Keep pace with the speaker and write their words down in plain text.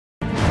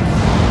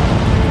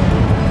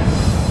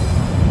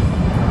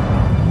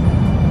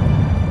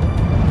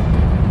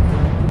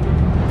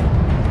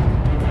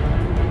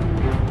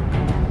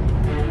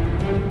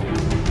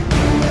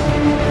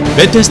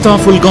Bethesda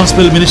Full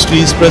Gospel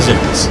Ministries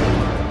presents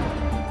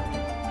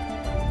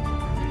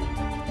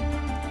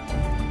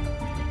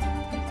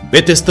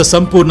Bethesda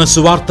సంపూర్ణ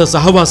సువార్త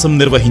సహవాసం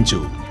నిర్వహించు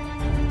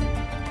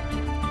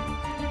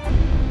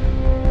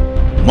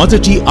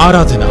మొదటి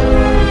ఆరాధన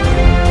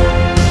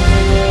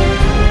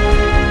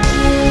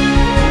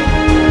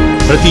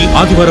ప్రతి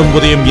ఆదివారం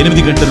ఉదయం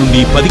 8 గంటల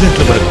నుండి 10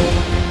 గంటల వరకు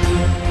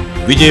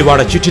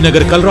విజయవాడ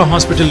చిట్టినగర్ కల్రా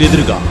హాస్పిటల్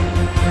ఎదురుగా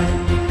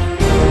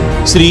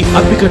శ్రీ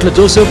అప్పికట్ల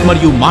జోసెఫ్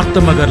మరియు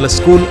మార్తమ్మ గార్ల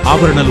స్కూల్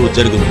ఆవరణలో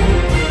జరుగును.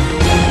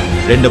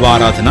 రెండవ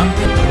ఆరాధన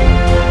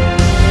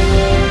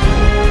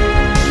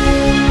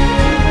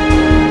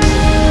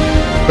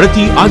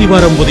ప్రతి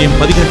ఆదివారం ఉదయం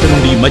 10 గంటల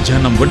నుండి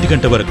మధ్యాహ్నం 1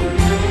 గంట వరకు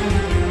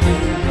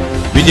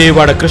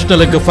విజయవాడ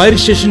కృష్ణలంక ఫైర్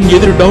స్టేషన్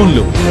ఎదురు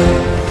డౌన్లో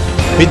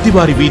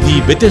పెద్దివారి వీధి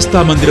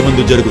బెతెస్దా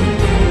మందిరమందు జరుగును.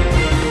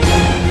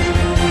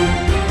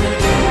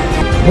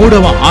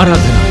 మూడవ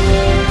ఆరాధన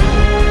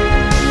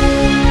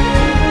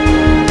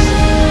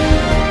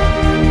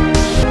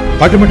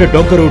పటమట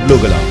డొంక రోడ్లో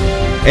గల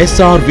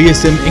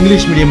SRVSM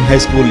English medium high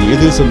school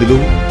ఎదురు సందులు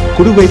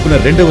కుడివైపున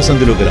రెండవ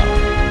సందులో గల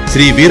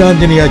శ్రీ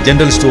వీరాంజనేయ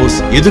జనరల్ స్టోర్స్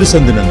ఎదురు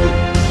సందునందు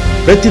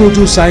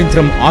ప్రతిరోజు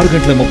సాయంత్రం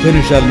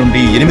 6:30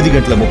 నుండి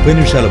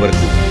 8:30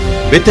 వరకు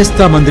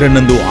బెతెస్దా మందిరం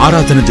నందు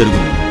ఆరాధన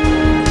జరుగును.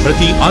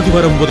 ప్రతి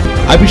ఆదివారం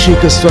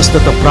అభిషేక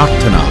స్వస్థత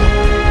ప్రార్థన,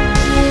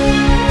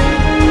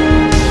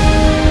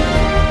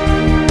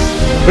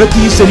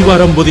 ప్రతి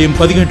శనివారం ఉదయం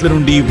 10 గంటల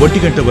నుండి 1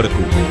 గంట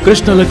వరకు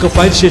కృష్ణలంక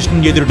ఫైర్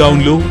స్టేషన్ ఎదురు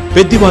డౌన్లో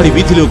పెద్దివారి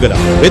వీధిలో గల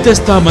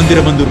బెతెస్దా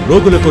మందిరమందు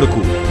రోగుల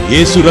కొరకు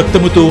యేసు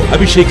రక్తముతో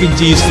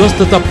అభిషేకించి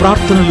స్వస్థత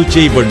ప్రార్థనలు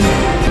చేయబడును.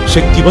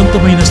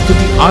 శక్తివంతమైన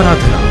స్తుతి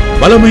ఆరాధన,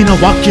 బలమైన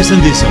వాక్య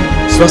సందేశం,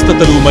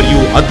 స్వస్థతలు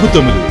మరియు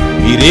అద్భుతములు.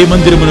 మీరే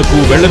మందిరమునకు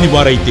వెళ్ళని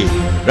వారైతే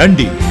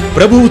రండి,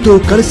 ప్రభువుతో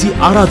కలిసి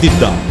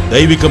ఆరాధిద్దాం,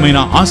 దైవికమైన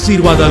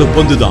ఆశీర్వాదాలు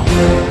పొందుదాం.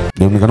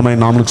 దేవుని ఘనమైన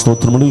నామమునకు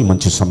స్తోత్రములు. ఈ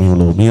మంచి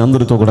సమయంలో మీ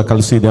అందరితో కూడా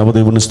కలిసి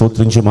దేవదేవుని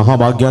స్తోత్రించే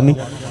మహాభాగ్యాన్ని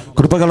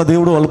కృపగల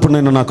దేవుడు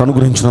అల్పునైనా నాకు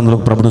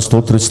అనుగ్రహించినందుకు ప్రభుని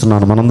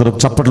స్తోత్రిస్తున్నాను. మనందరం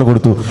చప్పట్లు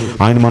కొడుతూ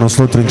ఆయన మనం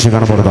స్తోత్రించి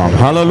కనబడదాం.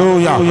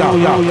 హల్లెలూయా,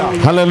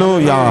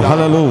 హల్లెలూయా,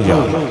 హల్లెలూయా.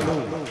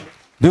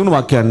 దేవుని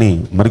వాక్యాన్ని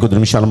మరికొద్ది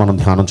నిమిషాలు మనం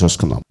ధ్యానం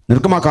చేసుకుందాం.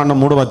 నిర్గమాకాండం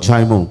 3వ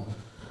అధ్యాయము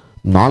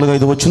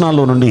 4-5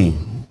 వచనాల్లో నుండి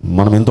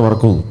మనం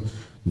ఇంతవరకు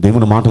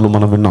దేవుని మాటలు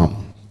మనం విన్నాం.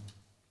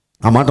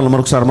 ఆ మాటలు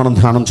మరొకసారి మనం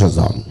ధ్యానం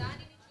చేద్దాం.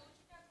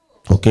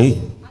 ఓకే,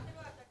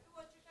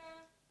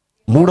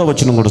 3వ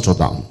వచనం కూడా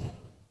చూద్దాం.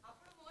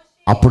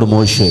 అప్పుడు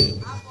మోషే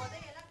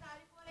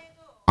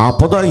ఆ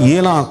పొద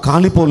ఎలా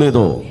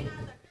కాలిపోలేదో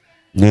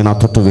నేను ఆ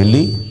తట్టు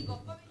వెళ్ళి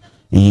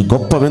ఈ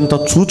గొప్ప వింత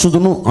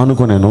చూచుదును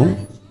అనుకునేను.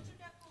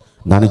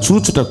 దాన్ని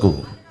చూచుటకు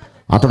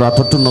అతడు ఆ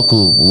తట్టునకు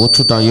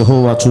వచ్చుట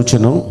యెహోవా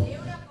చూచెను.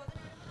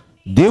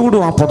 దేవుడు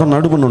ఆ పొద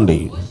నడుము నుండి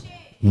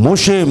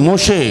మోషే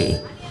మోషే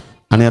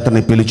అని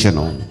అతన్ని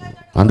పిలిచెను.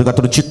 అందుకు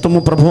అతడు చిత్తము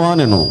ప్రభువా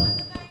నేను.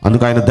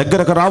 అందుకు ఆయన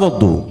దగ్గరకు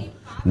రావద్దు,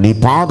 నీ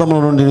పాదముల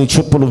నుండి నీ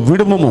చెప్పులు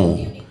విడుమము,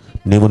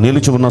 నీవు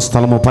నిలిచి ఉన్న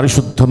స్థలము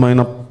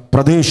పరిశుద్ధమైన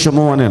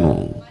ప్రదేశము అనేను.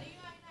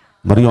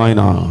 మరియు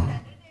ఆయన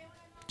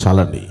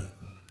చాలండి.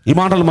 ఈ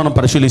మాటలు మనం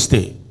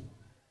పరిశీలిస్తే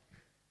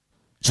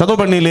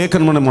చదవబడిన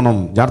లేఖనమని మనం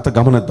జాగ్రత్తగా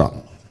గమనిద్దాం.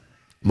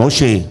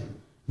 మోషే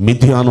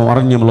మిద్యాను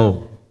అరణ్యంలో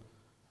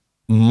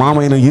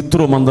మామైన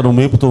ఇత్రో మందను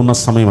మేపుతూ ఉన్న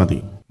సమయం అది.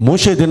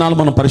 మోషే దినాలు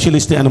మనం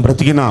పరిశీలిస్తే ఆయన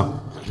బ్రతికిన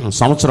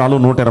సంవత్సరాలు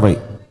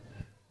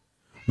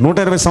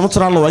 120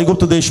 సంవత్సరాల్లో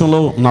ఐగుప్తు దేశంలో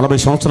 40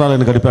 సంవత్సరాలు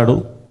ఆయన గడిపాడు.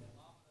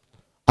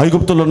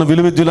 ఐగుప్తులో ఉన్న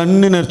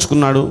విలువిద్యలన్నీ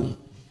నేర్చుకున్నాడు.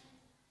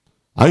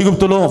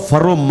 ఐగుప్తులో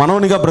ఫరో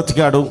మనవనిగా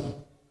బ్రతికాడు.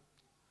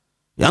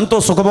 ఎంతో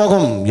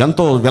సుఖభోగం,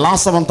 ఎంతో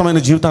విలాసవంతమైన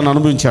జీవితాన్ని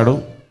అనుభవించాడు.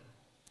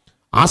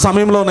 ఆ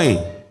సమయంలోనే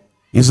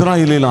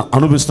ఇజ్రాయేలీల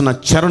అనుభవిస్తున్న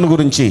చెరను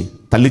గురించి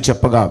తల్లి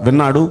చెప్పగా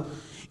విన్నాడు.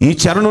 ఈ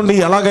చెర నుండి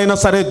ఎలాగైనా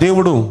సరే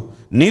దేవుడు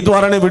నీ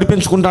ద్వారానే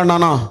విడిపించుకుంటాడు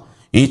నాన్న,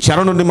 ఈ చెర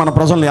నుండి మన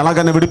ప్రజలను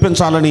ఎలాగైనా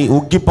విడిపించాలని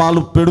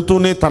ఉగ్గిపాలు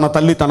పెడుతూనే తన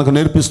తల్లి తనకు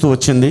నేర్పిస్తూ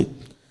వచ్చింది.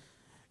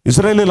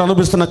 ఇజ్రాయేలీలు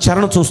అనుభవిస్తున్న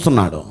చెరను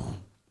చూస్తున్నాడు.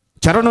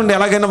 చెర నుండి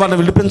ఎలాగైనా వాళ్ళని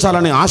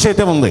విడిపించాలని ఆశ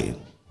అయితే ఉంది.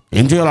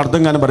 ఏం చేయాలో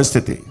అర్థం కాని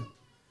పరిస్థితి.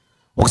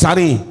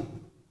 ఒకసారి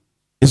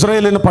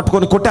ఇజ్రాయేలీని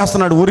పట్టుకొని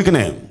కొట్టేస్తున్నాడు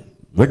ఊరికినే,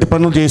 వెట్టి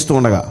పనులు చేయిస్తూ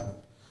ఉండగా.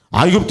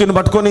 ఐగుప్తుని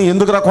పట్టుకొని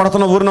ఎందుకురా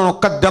కొడుతున్న ఊరిని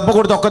ఒక్క దెబ్బ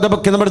కొడితే ఒక్క దెబ్బ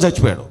కింద పడి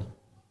చచ్చిపోయినాడు.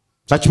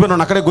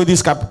 అక్కడే గొయ్యి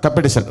తీసి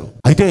కప్పెట్టేశాడు.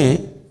 అయితే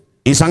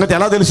ఈ సంగతి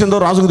ఎలా తెలిసిందో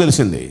రాజుకు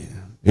తెలిసింది.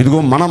 ఇదిగో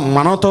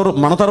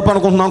మన తరపు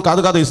అనుకుంటున్నాం,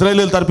 కాదు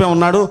ఇశ్రాయేలీల తరపే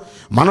ఉన్నాడు,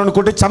 మనల్ని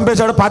కొట్టి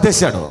చంపేశాడు,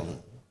 పాతేశాడు.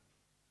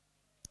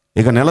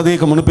 ఇక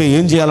నెలదీక మునిపే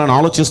ఏం చేయాలని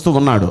ఆలోచిస్తూ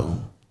ఉన్నాడు.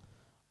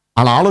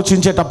 అలా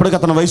ఆలోచించేటప్పటికి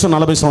అతని వయసు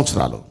 40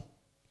 సంవత్సరాలు.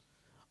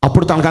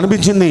 అప్పుడు తనకు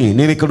అనిపించింది,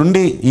 నేను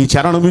ఇక్కడుండి ఈ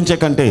చెర అనుభవించే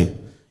కంటే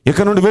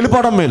ఇక్కడ నుండి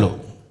వెళ్ళిపోవడం మేలు.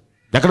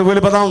 ఎక్కడికి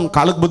వెళ్ళిపోదాం,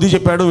 కాళ్ళకు బుద్ధి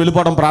చెప్పాడు,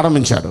 వెళ్ళిపోవడం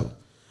ప్రారంభించాడు.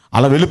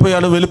 అలా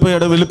వెళ్ళిపోయాడు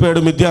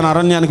మిద్యాను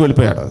అరణ్యానికి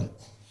వెళ్ళిపోయాడు.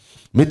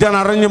 మిద్యాను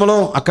అరణ్యంలో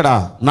అక్కడ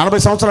 40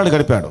 సంవత్సరాలు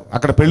గడిపాడు.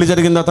 అక్కడ పెళ్లి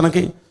జరిగింది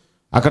అతనికి.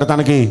 అక్కడ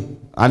తనకి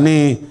అన్నీ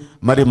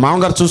మరి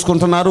మామగారు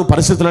చూసుకుంటున్నారు,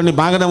 పరిస్థితులన్నీ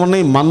బాగానే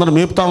ఉన్నాయి, మందను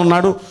మేపుతా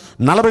ఉన్నాడు.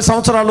 40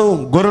 సంవత్సరాలు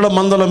గొర్రెల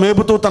మందలో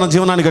మేపుతూ తన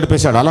జీవనాన్ని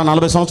గడిపేశాడు. అలా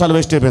 40 సంవత్సరాలు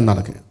వేస్ట్ అయిపోయింది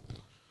తనకి.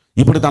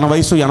 ఇప్పుడు తన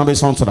వయసు 80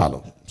 సంవత్సరాలు.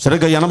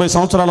 సరిగ్గా 80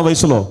 సంవత్సరాల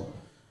వయసులో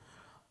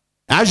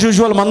యాజ్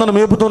యూజువల్ మందను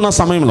మేపుతున్న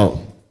సమయంలో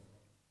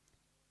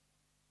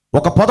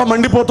ఒక పొద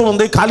మండిపోతూ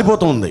ఉంది,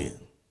 కాలిపోతూ ఉంది.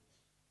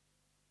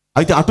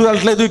 అయితే అటు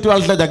వెళ్ళట్లేదు, ఇటు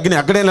వెళ్ళట్లేదు, అగ్ని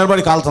అక్కడే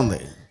నిలబడి కాలుతుంది.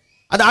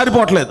 అది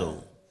ఆరిపోవట్లేదు.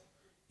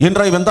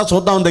 ఏంట్రా ఇవంతా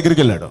చూద్దామని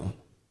దగ్గరికి వెళ్ళాడు.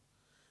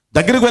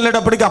 దగ్గరికి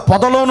వెళ్ళేటప్పటికి ఆ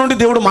పొదలో నుండి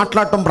దేవుడు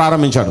మాట్లాడటం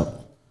ప్రారంభించాడు.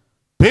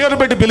 పేరు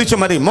పెట్టి పిలిచి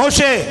మరి,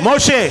 మోషే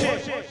మోషే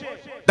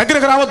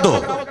దగ్గరికి రావద్దు,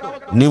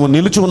 నీవు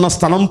నిలిచి ఉన్న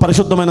స్థలం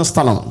పరిశుద్ధమైన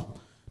స్థలం,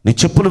 నీ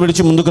చెప్పులు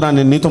విడిచి ముందుకు రా,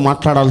 నేను నీతో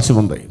మాట్లాడాల్సి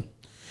ఉంది,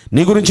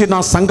 నీ గురించి నా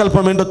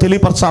సంకల్పం ఏంటో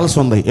తెలియపరచాల్సి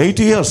ఉంది.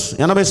 80 years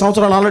 80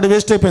 సంవత్సరాలు ఆల్రెడీ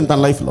వేస్ట్ అయిపోయింది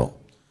తన లైఫ్లో.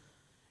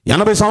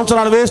 80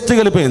 సంవత్సరాలు వేస్ట్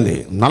వెళ్ళిపోయింది.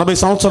 40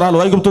 సంవత్సరాలు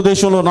ఐగుప్తు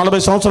దేశంలో,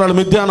 40 సంవత్సరాలు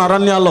మిద్యాన్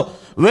అరణ్యాల్లో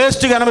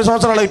వేస్ట్గా 80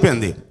 సంవత్సరాలు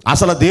అయిపోయింది.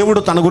 అసలు దేవుడు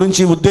తన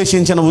గురించి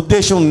ఉద్దేశించిన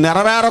ఉద్దేశం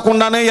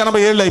నెరవేరకుండానే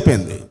 80 ఏళ్ళు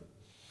అయిపోయింది.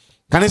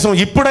 కనీసం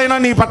ఇప్పుడైనా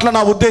నీ పట్ల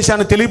నా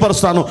ఉద్దేశాన్ని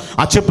తెలియపరుస్తాను,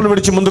 ఆ చెప్పులు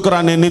విడిచి ముందుకు రా,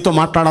 నేను నీతో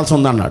మాట్లాడాల్సి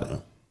ఉందన్నాడు.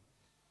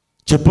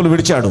 చెప్పులు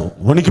విడిచాడు.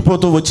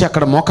 వణికిపోతూ వచ్చి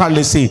అక్కడ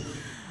మోకాళ్ళేసి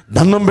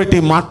దండం పెట్టి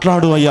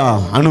మాట్లాడు అయ్యా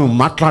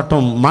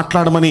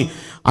మాట్లాడమని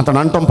అతను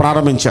అంటం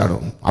ప్రారంభించాడు.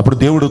 అప్పుడు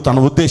దేవుడు తన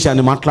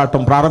ఉద్దేశాన్ని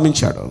మాట్లాడటం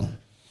ప్రారంభించాడు.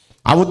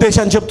 ఆ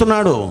ఉద్దేశాన్ని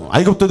చెప్తున్నాడు.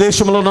 ఐగుప్తు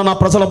దేశంలో నా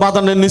ప్రజల బాధ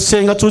నేను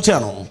నిశ్చయంగా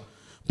చూచాను.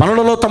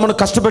 పనులలో తమను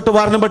కష్టపెట్టు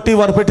వారిని బట్టి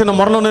వారు పెట్టిన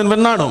మొరలో నేను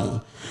విన్నాను.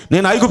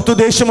 నేను ఐగుప్తు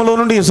దేశంలో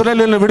నుండి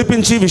ఇశ్రాయేలును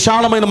విడిపించి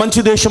విశాలమైన మంచి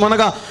దేశం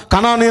అనగా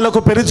కనానీయులకు,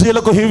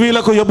 పెరిజీలకు,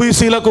 హివీలకు,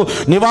 యబూసీలకు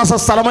నివాస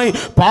స్థలమై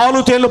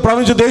పాలు తేళ్లు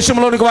ప్రవహించే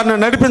దేశంలోనికి వారిని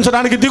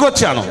నడిపించడానికి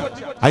దిగొచ్చాను.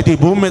 అయితే ఈ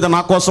భూమి మీద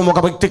నా కోసం ఒక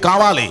వ్యక్తి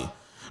కావాలి.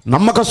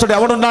 నమ్మకస్తుడు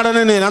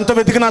ఎవడున్నాడని నేను ఎంత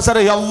వెతికినా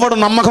సరే ఎవడు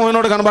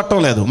నమ్మకమైనోడు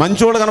కనబడటం లేదు.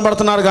 మంచివాడు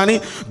కనబడుతున్నారు కానీ,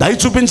 దయ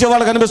చూపించే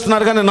వాళ్ళు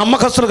కనిపిస్తున్నారు కానీ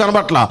నమ్మకస్తుడు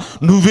కనబడట్లా.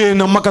 నువ్వే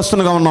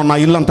నమ్మకస్తునిగా ఉన్నావు నా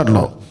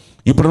ఇల్లంతట్లో.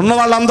 ఇప్పుడున్న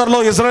వాళ్ళందరిలో,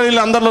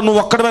 ఇశ్రాయేలు అందరిలో నువ్వు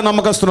ఒక్కడవే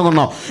నమ్మకస్తునిగా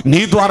ఉన్నావు.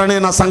 నీ ద్వారానే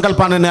నా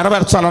సంకల్పాన్ని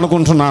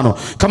నెరవేర్చాలనుకుంటున్నాను.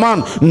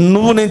 కమాన్,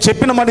 నువ్వు నేను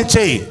చెప్పిన మాట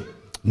చేయి.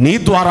 నీ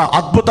ద్వారా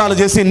అద్భుతాలు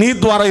చేసి నీ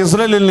ద్వారా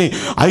ఇశ్రాయేలుని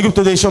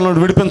ఐగుప్తు దేశంలో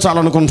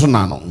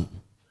విడిపించాలనుకుంటున్నాను.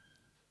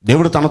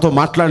 దేవుడు తనతో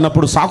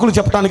మాట్లాడినప్పుడు సాకులు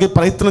చెప్పడానికి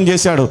ప్రయత్నం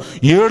చేశాడు.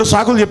 7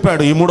 సాకులు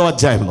చెప్పాడు ఈ 3వ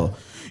అధ్యాయంలో.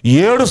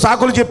 7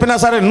 సాకులు చెప్పినా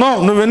సరే,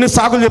 నువ్వెన్ని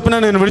సాకులు చెప్పినా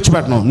నేను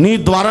విడిచిపెట్టను, నీ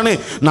ద్వారానే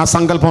నా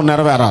సంకల్పం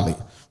నెరవేరాలి.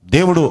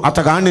 దేవుడు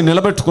అతగాన్ని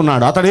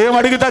నిలబెట్టుకున్నాడు. అతడు ఏం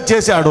అడిగితే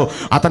చేశాడు.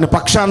 అతని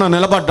పక్షాన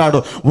నిలబడ్డాడు.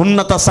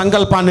 ఉన్నత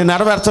సంకల్పాన్ని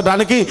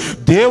నెరవేర్చడానికి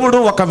దేవుడు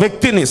ఒక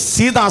వ్యక్తిని,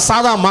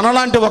 సాదా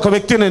మనలాంటి ఒక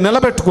వ్యక్తిని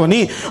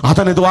నిలబెట్టుకొని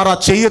అతని ద్వారా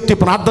చెయ్యెత్తి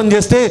ప్రార్థన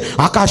చేస్తే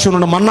ఆకాశం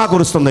నుండి మన్నా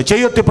కురుస్తుంది.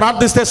 చెయ్యెత్తి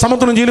ప్రార్థిస్తే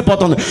సముద్రం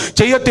చీలిపోతుంది.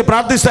 చెయ్యెత్తి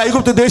ప్రార్థిస్తే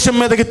ఐగుప్తు దేశం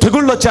మీదకి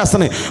తెగుళ్ళు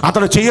వచ్చేస్తున్నాయి.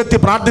 అతను చెయ్యెత్తి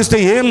ప్రార్థిస్తే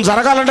ఏం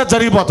జరగాలంటే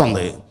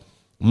జరిగిపోతుంది.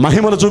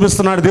 మహిమలు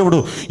చూపిస్తున్నాడు దేవుడు.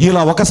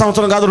 ఇలా 1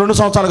 సంవత్సరం కాదు, 2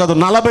 సంవత్సరాలు కాదు,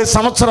 40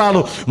 సంవత్సరాలు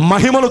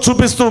మహిమలు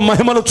చూపిస్తూ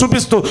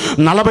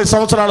 40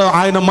 సంవత్సరాలు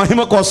ఆయన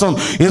మహిమ కోసం,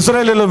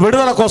 ఇశ్రాయేలు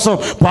విడుదల కోసం,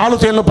 పాలు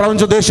తేళ్లు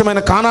ప్రపంచ దేశమైన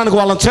కానానికి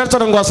వాళ్ళని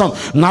చేర్చడం కోసం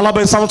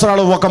 40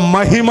 సంవత్సరాలు ఒక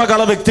మహిమ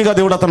గల వ్యక్తిగా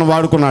దేవుడు అతను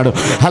వాడుకున్నాడు.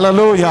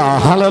 హల్లెలూయా,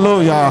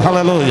 హల్లెలూయా,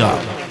 హల్లెలూయా.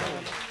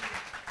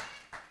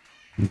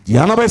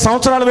 80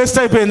 సంవత్సరాలు వేస్ట్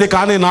అయిపోయింది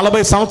కానీ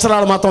 40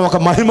 సంవత్సరాలు మాత్రం ఒక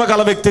మహిమ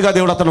గల వ్యక్తిగా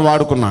దేవుడు అతను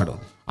వాడుకున్నాడు.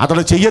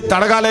 అతను చెయ్యెత్తి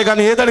అడగాలే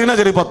కానీ ఏది అడిగినా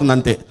జరిగిపోతుంది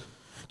అంతే.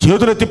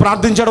 చేతులెత్తి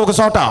ప్రార్థించాడు ఒక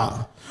చోట.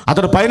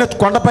 అతడు పైన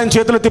కొండపైన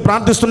చేతులెత్తి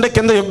ప్రార్థిస్తుంటే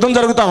కింద యుద్ధం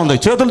జరుగుతూ ఉంది.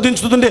 చేతులు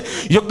దించుతుంటే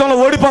యుద్ధంలో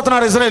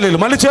ఓడిపోతున్నారు ఇశ్రాయేలీయులు.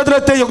 మళ్ళీ చేతులు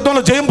ఎత్తే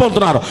యుద్ధంలో జయం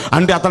పొందుతున్నారు.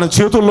 అంటే అతని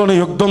చేతుల్లోని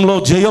యుద్ధంలో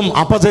జయం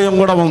అపజయం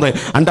కూడా ఉంది.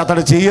 అంటే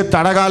అతడు చెయ్యెత్తి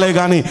అడగాలే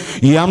కానీ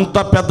ఎంత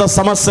పెద్ద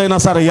సమస్య అయినా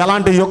సరే,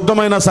 ఎలాంటి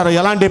యుద్ధమైనా సరే,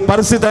 ఎలాంటి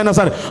పరిస్థితి అయినా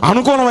సరే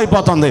అనుకూలం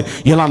అయిపోతుంది.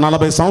 ఇలా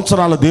 40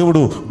 సంవత్సరాలు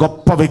దేవుడు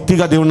గొప్ప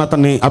వ్యక్తిగా దేవుడిని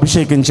అతన్ని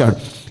అభిషేకించాడు.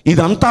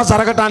 ఇదంతా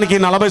జరగటానికి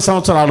 40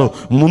 సంవత్సరాలు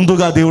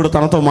ముందుగా దేవుడు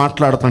తనతో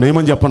మాట్లాడుతున్నాడు.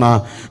 ఏమని చెప్పనా,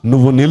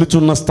 నువ్వు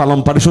నిలుచున్న స్థలం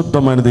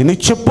పరిశుద్ధమైనది, నీ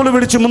చెప్పులు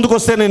విడిచి ముందుకు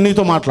వస్తే నేను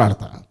నీతో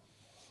మాట్లాడతా.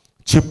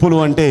 చెప్పులు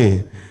అంటే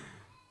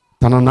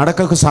తన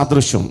నడకకు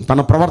సాదృశ్యం, తన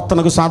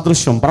ప్రవర్తనకు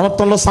సాదృశ్యం.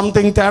 ప్రవర్తనలో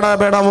సంథింగ్ తేడా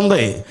బేడా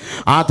ఉంది.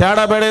 ఆ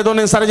తేడా బేడా ఏదో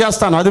నేను సరి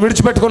చేస్తాను, అది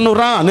విడిచిపెట్టుకుని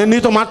నువ్వు రా, నేను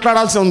నీతో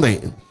మాట్లాడాల్సి ఉంది.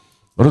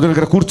 వృద్ధుల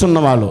దగ్గర కూర్చున్న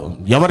వాళ్ళు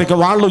ఎవరికి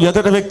వాళ్ళు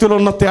ఎదుటి వ్యక్తులు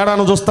ఉన్న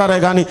తేడాను చూస్తారే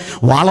కానీ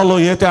వాళ్ళలో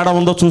ఏ తేడా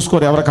ఉందో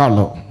చూసుకోరు.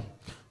 ఎవరికాళ్ళు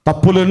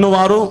తప్పులు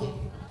ఎన్నువారు.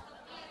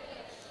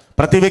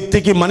 ప్రతి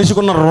వ్యక్తికి, మనిషికి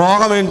ఉన్న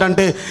రోగం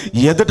ఏంటంటే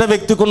ఎదుట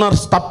వ్యక్తికి ఉన్న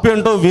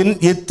తప్పేంటో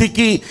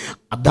ఎత్తికి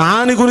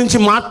దాని గురించి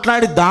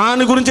మాట్లాడి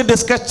దాని గురించి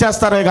డిస్కస్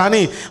చేస్తారే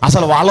కానీ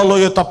అసలు వాళ్ళలో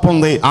ఏ తప్పు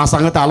ఉంది ఆ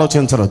సంగతి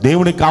ఆలోచించరు.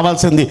 దేవుడికి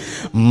కావాల్సింది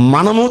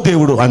మనము,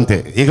 దేవుడు, అంతే.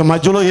 ఇక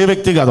మధ్యలో ఏ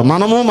వ్యక్తి కాదు,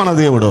 మనము మన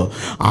దేవుడు.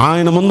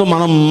 ఆయన ముందు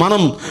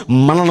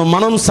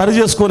మనం సరి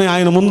చేసుకొని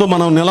ఆయన ముందు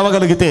మనం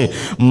నిలవగలిగితే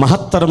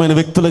మహత్తరమైన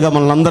వ్యక్తులుగా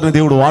మనల్ని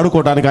దేవుడు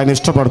వాడుకోవడానికి ఆయన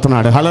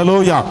ఇష్టపడుతున్నాడు.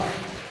 హల్లెలూయా.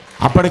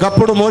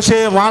 అప్పటికప్పుడు మోషే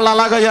వాళ్ళు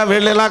అలాగయ్యా,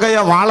 వీళ్ళు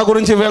ఎలాగయ్యా, వాళ్ళ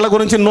గురించి వీళ్ళ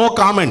గురించి నో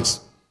కామెంట్స్.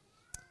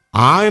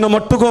 ఆయన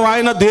మట్టుకు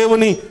ఆయన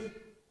దేవుని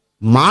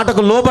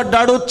మాటకు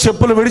లోబడ్డాడు,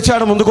 చెప్పులు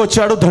విడిచాడు, ముందుకు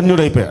వచ్చాడు,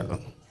 ధన్యుడైపోయాడు.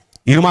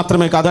 ఇది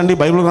మాత్రమే కాదండి,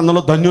 బైబిల్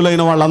గ్రంథంలో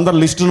ధన్యులైన వాళ్ళందరి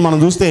లిస్టులు మనం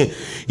చూస్తే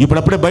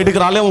ఇప్పుడప్పుడే బయటికి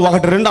రాలేము.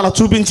 1-2 అలా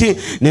చూపించి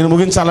నేను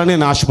ముగించాలని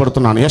నేను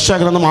ఆశపడుతున్నాను. యెషయా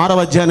గ్రంథం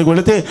 6వ అధ్యాయానికి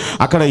వెళితే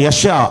అక్కడ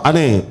యెషయా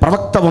అనే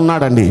ప్రవక్త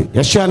ఉన్నాడండి.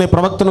 యెషయా అనే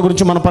ప్రవక్తను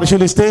గురించి మనం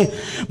పరిశీలిస్తే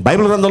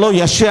బైబిల్ గ్రంథంలో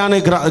యెషయా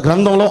అనే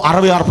గ్రంథంలో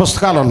 66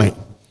 పుస్తకాలు ఉన్నాయి.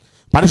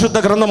 పరిశుద్ధ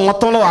గ్రంథం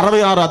మొత్తంలో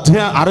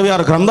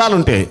 66 గ్రంథాలు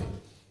ఉంటాయి.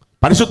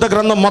 పరిశుద్ధ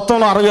గ్రంథం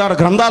మొత్తంలో 66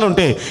 గ్రంథాలు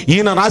ఉంటే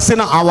ఈయన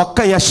రాసిన ఆ ఒక్క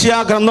యెషయా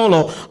గ్రంథంలో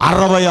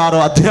 66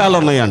 అధ్యాయాలు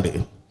ఉన్నాయండి.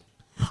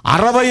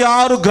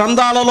 66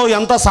 గ్రంథాలలో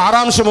ఎంత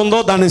సారాంశం ఉందో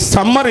దాని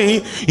సమ్మరి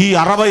ఈ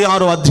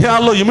 66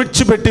 అధ్యాయాల్లో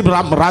ఇమిడ్చిపెట్టి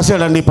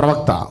రాశాడండి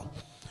ప్రవక్త.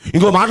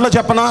 ఇంకో మాటలో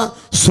చెప్పనా,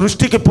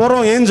 సృష్టికి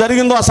పూర్వం ఏం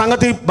జరిగిందో ఆ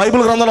సంగతి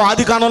బైబిల్ గ్రంథంలో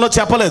ఆదికాండంలో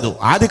చెప్పలేదు.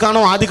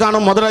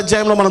 ఆదికాండం మొదటి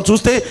అధ్యాయంలో మనం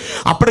చూస్తే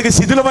అప్పటికి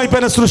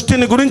శిథిలమైపోయిన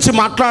సృష్టిని గురించి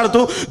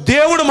మాట్లాడుతూ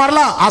దేవుడు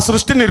మరలా ఆ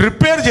సృష్టిని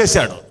రిపేర్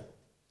చేశాడు.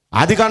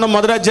 ఆదికాండం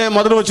మొదటి అధ్యాయం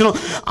మొదటి వచనం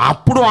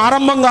అప్పుడు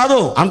ఆరంభం కాదు,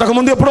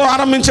 అంతకుముందు ఎప్పుడో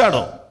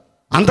ఆరంభించాడు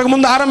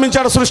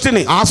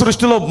సృష్టిని. ఆ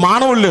సృష్టిలో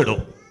మానవుడు లేడు,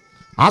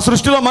 ఆ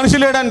సృష్టిలో మనిషి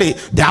లేడండి.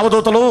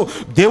 దేవదూతలు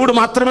దేవుడు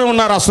మాత్రమే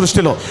ఉన్నారు ఆ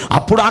సృష్టిలో.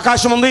 అప్పుడు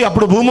ఆకాశం ఉంది,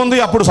 అప్పుడు భూమి ఉంది,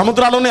 అప్పుడు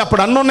సముద్రాలు ఉన్నాయి,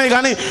 అప్పుడు అన్నీ ఉన్నాయి.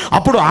 కానీ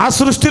అప్పుడు ఆ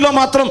సృష్టిలో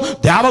మాత్రం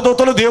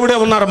దేవదూతలు దేవుడే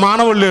ఉన్నారు,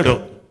 మానవుడు లేడు.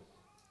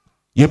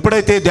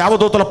 ఎప్పుడైతే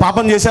దేవదూతలు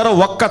పాపం చేశారో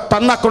ఒక్క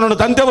తన్ను అక్కడ నుండి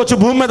తంతే వచ్చి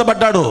భూమి మీద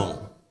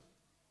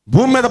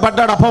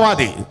పడ్డాడు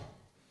అపవాది.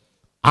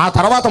 ఆ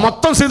తర్వాత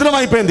మొత్తం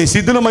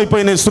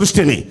శిథిలమైపోయిన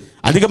సృష్టిని.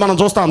 అందుకే మనం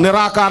చూస్తాం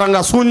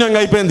నిరాకారంగా శూన్యంగా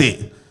అయిపోయింది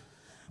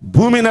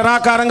భూమి,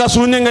 నిరాకారంగా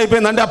శూన్యంగా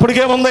అయిపోయింది. అంటే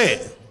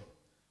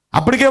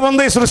అప్పటికే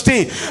ఉంది సృష్టి.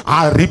 ఆ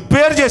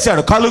రిపేర్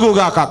చేశాడు,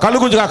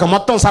 కలుగుగాక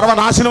మొత్తం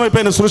సర్వనాశనం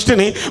అయిపోయిన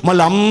సృష్టిని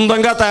మళ్ళీ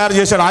అందంగా తయారు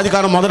చేశాడు.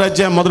 ఆదికాండం మొదటి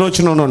అధ్యాయం మొదటి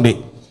వచనం నుండి.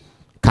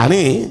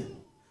 కానీ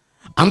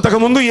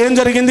అంతకుముందు ఏం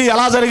జరిగింది,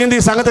 ఎలా జరిగింది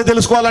ఈ సంగతి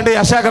తెలుసుకోవాలంటే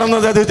యెషయా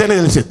గ్రంథం చదివితేనే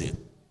తెలిసింది.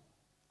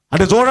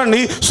 అంటే చూడండి,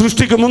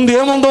 సృష్టికి ముందు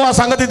ఏముందో ఆ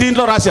సంగతి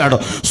దీంట్లో రాశాడు.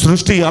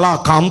 సృష్టి ఎలా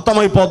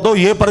అంతమైపోద్దో,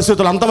 ఏ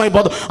పరిస్థితులు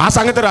అంతమైపోద్దో ఆ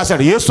సంగతి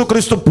రాశాడు.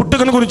 యేసుక్రీస్తు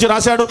పుట్టుకను గురించి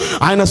రాశాడు,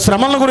 ఆయన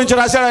శ్రమల గురించి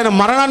రాశాడు, ఆయన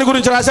మరణాన్ని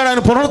గురించి రాశాడు,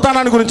 ఆయన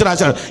పునరుత్థానాన్ని గురించి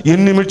రాశాడు.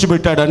 ఎన్ని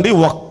మిడిచిపెట్టాడండి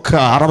ఒక్క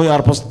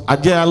 66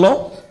 అధ్యాయాల్లో.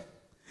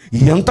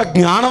 ఎంత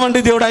జ్ఞానం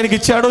అండి దేవుడు ఆయనకి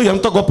ఇచ్చాడు.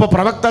 ఎంత గొప్ప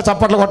ప్రవక్త,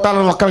 చప్పట్లు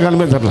కొట్టాలని ఒక్కరు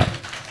కనిపించట్లా.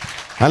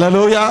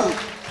 హల్లెలూయా.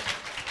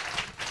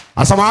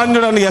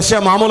 అసామాన్యుడని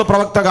యెషయా మామూలు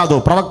ప్రవక్త కాదు.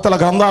 ప్రవక్తల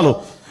గ్రంథాలు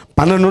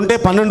 12 ఉంటే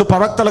 12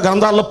 ప్రవక్తల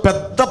గ్రంథాల్లో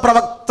పెద్ద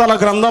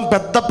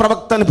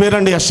ప్రవక్త అని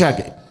పేరండి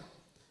యెషయాకి.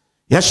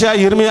 యెషయా,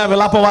 యిర్మీయా,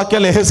 విలాప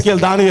వాక్యాలు,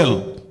 యెహెజ్కేలు, దానియేలు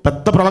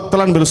పెద్ద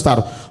ప్రవక్తలని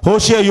పిలుస్తారు.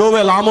 హోషేయ,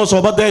 యోవేల్, ఆమోస్,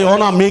 ఓబద్యా,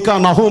 యోనా, మీకా,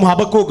 నహూమ్,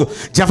 హబక్కూక్,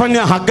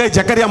 జెఫన్యా, హగ్గై,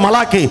 జకర్యా,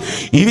 మలాకి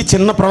ఇవి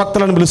చిన్న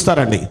ప్రవక్తలని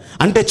పిలుస్తారండి.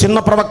 అంటే చిన్న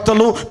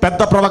ప్రవక్తలు,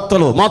 పెద్ద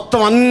ప్రవక్తలు,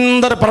 మొత్తం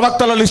అందరి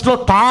ప్రవక్తల లిస్టులో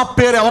టాప్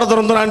పేరు ఎవరు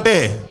దొరుకుతుందంటే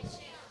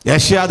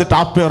యెషయాది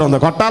టాప్ పేరు ఉంది.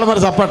 కొట్టాలి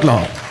మరి చప్పట్లో.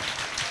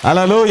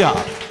 హల్లెలూయా.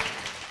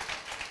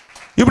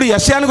 ఇప్పుడు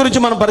యెషయాని గురించి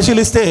మనం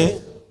పరిశీలిస్తే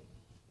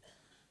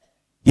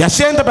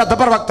యెషయా ఇంత పెద్ద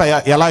ప్రవక్త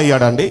ఎలా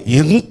అయ్యాడండి?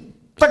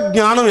 ఎంత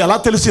జ్ఞానం ఎలా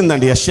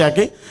తెలిసిందండి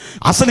యెషయాకి?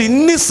 అసలు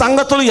ఇన్ని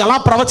సంగతులు ఎలా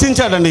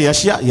ప్రవచించాడండి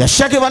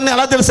యెషయాకి? ఇవన్నీ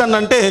ఎలా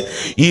తెలిసిందంటే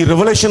ఈ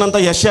రెవల్యూషన్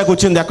అంతా యెషయాకి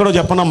వచ్చింది ఎక్కడో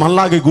చెప్పనా,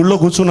 మళ్ళాగి గుళ్ళో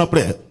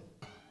కూర్చున్నప్పుడే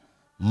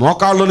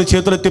మోకాళ్ళలోని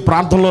చేతులెత్తి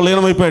ప్రార్థనలో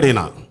లీనమైపోయాడు.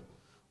 ఈయన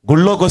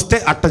గుళ్ళోకి వస్తే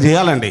అట్ట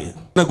చేయాలండి.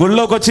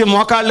 గుళ్ళోకి వచ్చి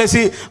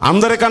మోకాళ్ళేసి,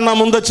 అందరికన్నా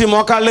ముందు వచ్చి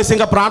మోకాళ్ళేసి,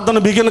 ఇంకా ప్రార్థన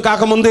బిగిన్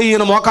కాకముందే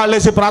ఈయన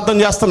మోకాళ్ళేసి ప్రార్థన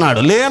చేస్తున్నాడు.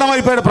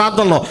 లీనమైపోయాడు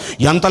ప్రార్థనలో.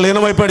 ఎంత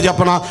లీనమైపోయాడు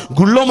చెప్పనా,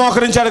 గుళ్ళో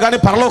మోకరించాడు కానీ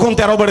పరలోకం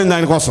తెరవబడింది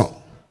ఆయన కోసం.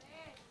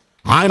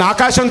 ఆయన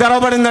ఆకాశం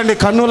తెరవబడిందండి,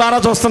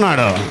 కన్నులారా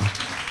చూస్తున్నాడు.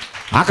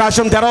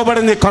 ఆకాశం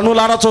తెరవబడింది,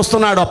 కన్నులారా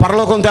చూస్తున్నాడు. ఆ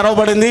పరలోకం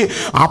తెరవబడింది.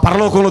 ఆ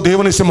పరలోకంలో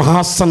దేవుని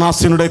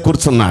సింహాసనాసీనుడై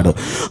కూర్చున్నాడు.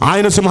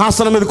 ఆయన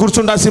సింహాసనం మీద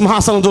కూర్చుంటే ఆ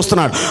సింహాసనం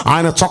చూస్తున్నాడు.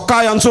 ఆయన చొక్కా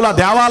అంచులు ఆ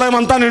దేవాలయం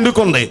అంతా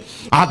నిండుకుంది.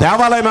 ఆ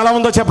దేవాలయం ఎలా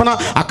ఉందో చెప్పనా,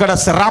 అక్కడ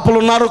శరాపులు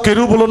ఉన్నారు,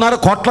 కెరూబులు ఉన్నారు,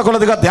 కోట్ల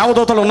కొలదిగా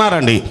దేవదూతలు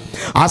ఉన్నారండి.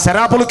 ఆ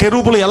శరాపులు,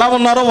 కెరూబులు ఎలా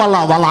ఉన్నారో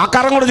వాళ్ళ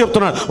ఆకారం కూడా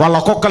చెప్తున్నాడు. వాళ్ళ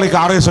ఒక్కొక్కరికి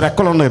 6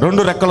 రెక్కలు ఉన్నాయి.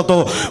 2 రెక్కలతో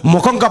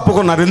ముఖం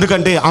కప్పుకున్నారు,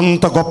 ఎందుకంటే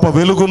అంత గొప్ప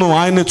వెలుగును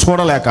ఆయన్ని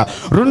చూడలేక.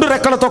 2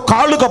 రెక్కలతో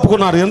కాళ్ళు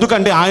కప్పుకున్నారు,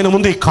 ఎందుకంటే ఆయన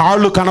ముందు ఈ కాళ్ళు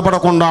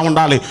కనబడకుండా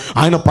ఉండాలి.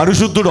 ఆయన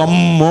పరిశుద్ధుడు.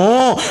 అమ్మో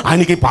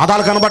ఆయనకి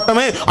పాదాలు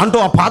కనబట్టమే అంటూ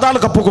ఆ పాదాలు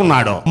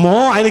కప్పుకున్నాడు. అమ్మో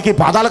ఆయనకి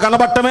పాదాలు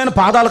కనబట్టమే అని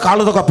పాదాలు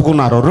కాళ్ళతో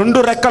కప్పుకున్నారు. 2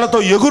 రెక్కలతో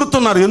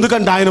ఎగురుతున్నారు,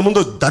 ఎందుకంటే ఆయన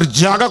ముందు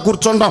దర్జాగా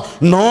కూర్చుంటాం.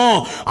 నో,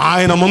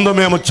 ఆయన ముందు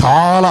మేము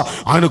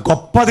ఆయన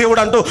గొప్ప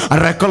దేవుడు అంటూ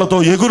రెక్కలతో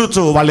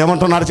ఎగురుచు వాళ్ళు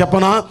ఏమంటున్నారు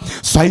చెప్పనా,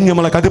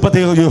 సైన్యములకు అధిపతి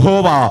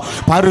యెహోవా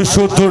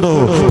పరిశుద్ధుడు,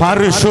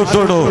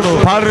 పరిశుద్ధుడు,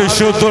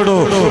 పరిశుద్ధుడు,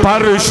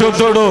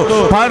 పరిశుద్ధుడు,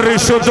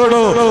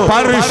 పరిశుద్ధుడు,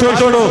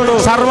 పరిశుద్ధుడు,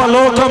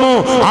 సర్వలోకము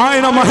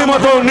ఆయన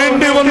మహిమతో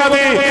నిండి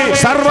ఉన్నది,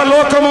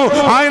 సర్వలోకము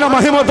ఆయన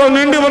మహిమతో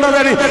నిండి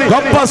ఉన్నదని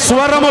గొప్ప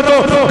స్వరముతో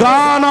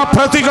గాన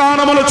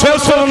ప్రతిగానములు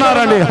చేస్తూ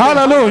ఉన్నారండి.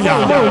 హల్లెలూయా.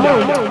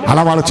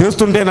 అలా వాళ్ళు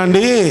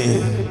చేస్తుంటేనండి,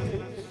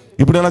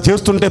 ఇప్పుడు ఇలా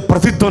చేస్తుంటే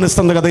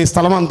ప్రతిధ్వనిస్తుంది కదా ఈ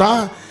స్థలం అంతా.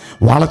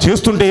 వాళ్ళు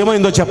చేస్తుంటే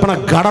ఏమైందో చెప్పన,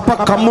 గడప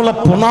కమ్ముల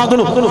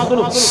పునాదులు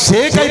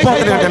షేక్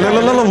అయిపోతున్నాయి అంట,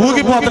 నెలలో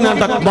ఊగిపోతున్నాయి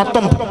అంట,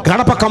 మొత్తం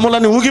గడప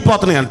కమ్ములన్నీ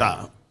ఊగిపోతున్నాయి అంట.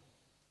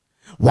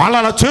 వాళ్ళు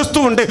అలా చేస్తూ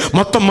ఉంటే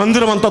మొత్తం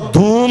మందిరం అంతా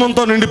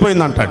ధూమంతో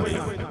నిండిపోయిందంట అండి.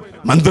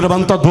 మందిరం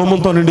అంతా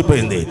ధూమంతో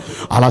నిండిపోయింది.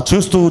 అలా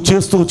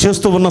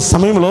చేస్తూ ఉన్న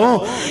సమయంలో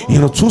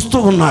ఈయన చూస్తూ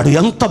ఉన్నాడు,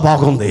 ఎంత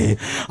బాగుంది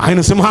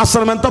ఆయన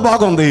సింహాసనం, ఎంత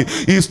బాగుంది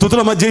ఈ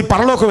స్తుతుల మధ్య ఈ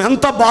పరలోకం,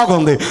 ఎంత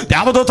బాగుంది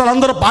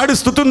దేవదూతలందరూ పాడి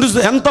స్తుతిని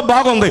ఎంత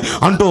బాగుంది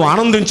అంటూ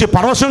ఆనందించి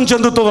పరవశం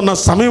చెందుతూ ఉన్న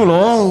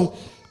సమయంలో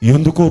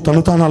ఎందుకో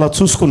తాను అలా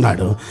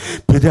చూసుకున్నాడు.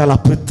 పెదాలు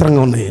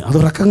అపవిత్రంగా ఉన్నాయి,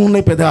 అదో రకంగా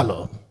ఉన్నాయి పెదాలు.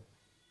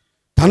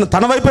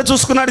 తన వైపే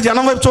చూసుకున్నాడు,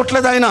 జనం వైపు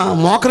చూడలేదు. ఆయన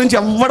మోకరించి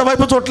ఎవడి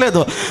వైపు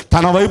చూడలేదు.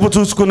 తన వైపు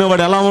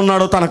చూసుకునేవాడు ఎలా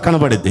ఉన్నాడో తనకు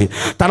కనబడిద్ది.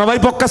 తన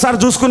వైపు ఒక్కసారి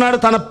చూసుకున్నాడు,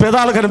 తన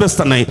పెదాలు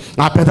కనిపిస్తున్నాయి.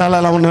 ఆ పెదాలు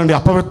ఎలా ఉన్నాయండి?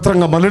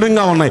 అపవిత్రంగా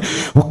మలినంగా ఉన్నాయి.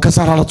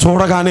 ఒక్కసారి అలా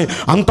చూడగానే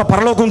అంత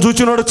పరలోకం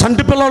చూచినోడు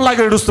చంటి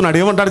పిల్లలాగా ఏడుస్తున్నాడు.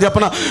 ఏమంటాడు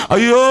చెప్పన?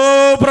 అయ్యో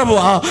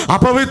ప్రభువా,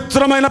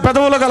 అపవిత్రమైన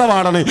పెదవులు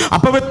గలవాడని,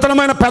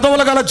 అపవిత్రమైన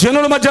పెదవులు గల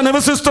జనుల మధ్య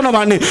నివసిస్తున్న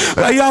వాడిని,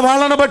 అయ్యా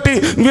వాళ్ళని బట్టి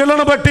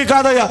వీళ్ళని బట్టి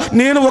కాదయ్యా,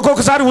 నేను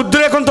ఒక్కొక్కసారి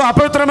ఉద్రేకంతో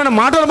అపవిత్రమైన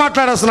మాటలు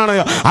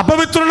మాట్లాడేస్తున్నానయ్యా,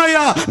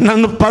 అపవిత్రునయ్యా,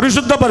 నన్ను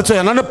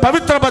పరిశుద్ధపరిచాయా, నన్ను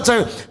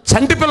పవిత్రపరిచాయా.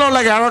 చంటి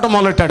పిల్లలాగా ఏడవటం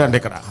మొదలెట్టాడండి.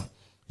 ఇక్కడ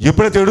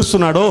ఎప్పుడైతే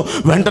ఏడుస్తున్నాడో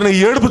వెంటనే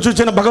ఏడుపు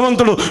చూసిన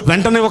భగవంతుడు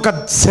వెంటనే ఒక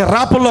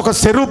శరాపుల్లో ఒక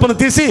శరూపును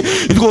తీసి,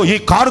 ఇదిగో ఈ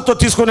కారుతో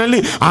తీసుకొని వెళ్ళి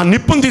ఆ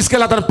నిప్పును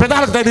తీసుకెళ్ళి అతని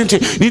పెదాలకు తగిలించి,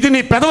 ఇది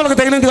నీ పెదవులకు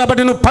తగిలింది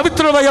కాబట్టి నువ్వు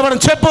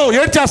పవిత్రుడయ్యావని చెప్పు.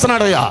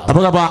 ఏడ్చేస్తున్నాడయ్యా.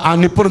 అబ్బా ఆ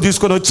నిప్పును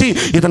తీసుకొని వచ్చి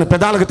ఇతని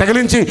పెదాలకు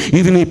తగిలించి,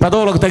 ఇది నీ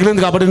పెదవులకు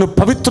తగిలింది కాబట్టి నువ్వు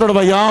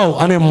పవిత్రుడయ్యావు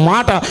అనే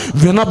మాట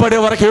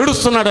వినబడే వరకు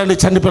ఏడుస్తున్నాడండి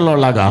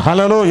చిన్నపిల్లలాగా.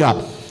 హల్లెలూయా.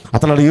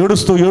 అతను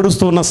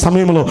ఏడుస్తూ ఉన్న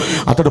సమయంలో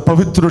అతడు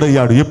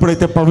పవిత్రుడయ్యాడు.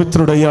 ఎప్పుడైతే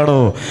పవిత్రుడయ్యాడో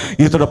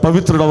ఇతడు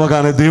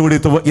పవిత్రుడవగానే దేవుడు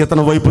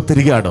ఇతని వైపు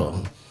తిరిగాడు.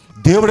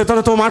 దేవుడు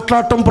ఇతనితో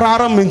మాట్లాడటం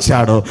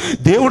ప్రారంభించాడు.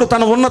 దేవుడు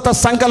తన ఉన్నత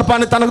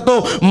సంకల్పాన్ని తనతో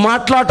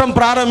మాట్లాడటం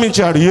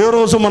ప్రారంభించాడు. ఏ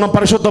రోజు మనం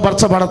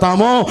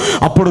పరిశుద్ధపరచబడతామో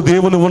అప్పుడు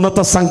దేవుని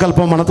ఉన్నత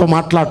సంకల్పం మనతో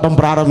మాట్లాడటం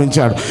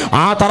ప్రారంభించాడు.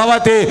 ఆ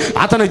తర్వాతే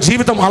అతని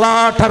జీవితం అలా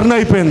టర్న్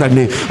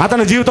అయిపోయిందండి.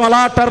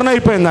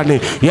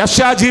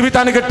 యెషయా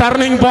జీవితానికి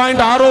టర్నింగ్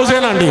పాయింట్ ఆ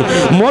రోజేనండి.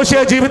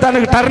 మోషే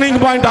జీవితానికి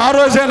టర్నింగ్ పాయింట్ ఆ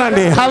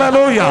రోజేనండి.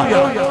 హల్లెలూయా.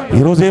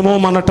 ఈరోజేమో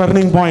మన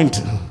టర్నింగ్ పాయింట్.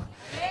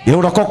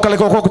 దేవుడు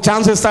ఒక్కొక్కరికి ఒక్కొక్క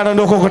ఛాన్స్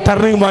ఇస్తాడండి, ఒక్కొక్క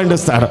టర్నింగ్ పాయింట్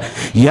ఇస్తాడు.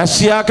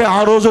 యెషయాకి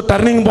ఆ రోజు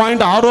టర్నింగ్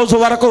పాయింట్. ఆ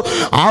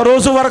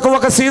రోజు వరకు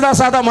ఒక సీదా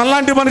సాదా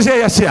మనలాంటి మనిషే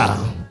యెషయా.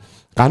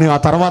 కానీ ఆ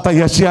తర్వాత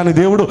యెషయాని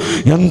దేవుడు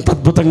ఎంత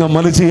అద్భుతంగా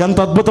మలిచి ఎంత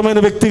అద్భుతమైన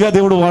వ్యక్తిగా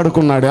దేవుడు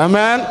వాడుకున్నాడు.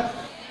 ఆమేన్.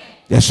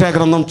 యెషయా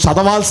గ్రంథం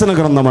చదవాల్సిన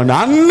గ్రంథం అండి.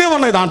 అన్నీ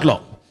ఉన్నాయి దాంట్లో.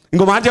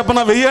 ఇంకో మాట చెప్పిన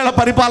 1000 ఏళ్ల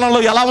పరిపాలనలో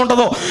ఎలా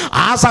ఉంటుందో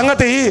ఆ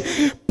సంగతి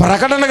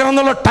ప్రకటన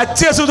గ్రంథంలో టచ్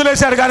చేసి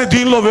వదిలేశాడు, కానీ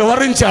దీనిలో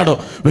వివరించాడు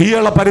 1000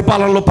 ఏళ్ల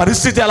పరిపాలనలో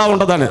పరిస్థితి ఎలా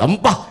ఉంటుందని.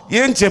 అంబా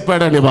ఏం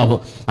చెప్పాడండి బాబు.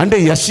 అంటే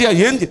యెషయా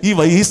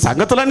ఈ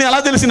సంగతులన్నీ ఎలా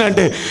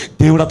తెలిసినాయంటే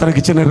దేవుడు అతనికి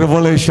ఇచ్చిన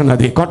రెవల్యూషన్.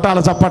 అది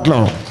కొట్టాల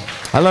చప్పట్లో.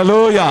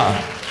 హల్లెలూయా.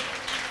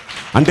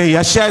 అంటే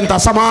యెషయా ఇంత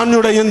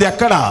అసామాన్యుడయ్యింది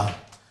ఎక్కడ?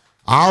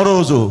 ఆ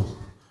రోజు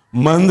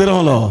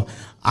మందిరంలో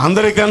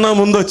అందరికన్నా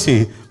ముందొచ్చి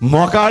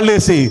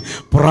మోకాళ్ళేసి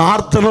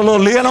ప్రార్థనలో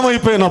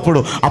లీనమైపోయినప్పుడు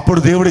అప్పుడు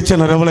దేవుడు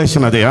ఇచ్చిన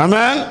రెవల్యూషన్ అది.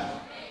 ఆమేన్.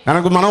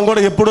 కనుక మనం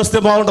కూడా ఎప్పుడు వస్తే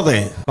బాగుంటుంది.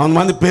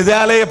 కొంతమంది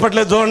పెదాలే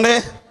ఎప్పట్లేదు చూడండి,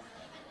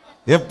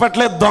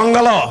 ఎప్పట్లేదు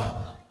దొంగలో.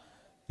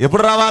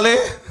 ఎప్పుడు రావాలి?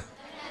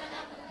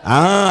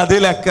 అది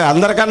లెక్క.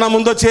 అందరికన్నా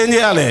ముందొచ్చి ఏం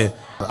చేయాలి?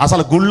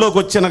 అసలు గుళ్ళోకి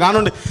వచ్చిన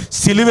కానుండి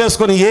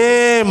సిలివేసుకొని ఏ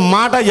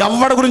మాట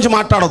ఎవరి గురించి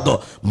మాట్లాడొద్దు,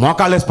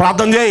 మోకాళ్ళేసి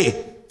ప్రార్థన చేయి.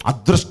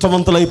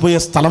 అదృష్టవంతులైపోయే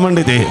స్థలం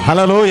అండి ఇది.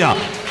 హల్లెలూయా.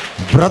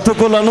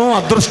 బ్రతుకులను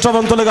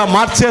అదృష్టవంతులుగా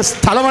మార్చే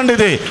స్థలం అండి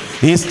ఇది.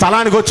 ఈ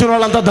స్థలానికి వచ్చిన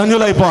వాళ్ళంతా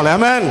ధన్యులైపోవాలి.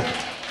 ఆమేన్.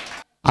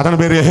 అతని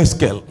పేరు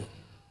యెహెజ్కేల్.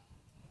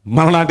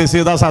 మనలాంటి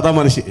సీదా సాదా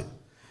మనిషి.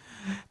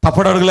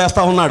 తప్పుడు అడుగులు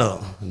వేస్తూ ఉన్నాడు.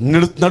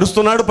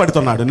 నడుస్తున్నాడు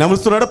పడుతున్నాడు,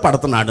 నడుస్తున్నాడు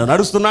పడుతున్నాడు,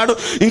 నడుస్తున్నాడు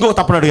ఇంకొక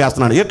తప్పుడు అడుగు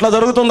వేస్తున్నాడు. ఎట్లా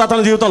జరుగుతుంది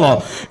అతని జీవితంలో?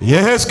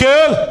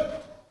 యెహెజ్కేల్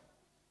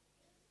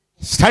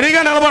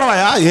స్టడీగా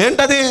నిలబడవాయా?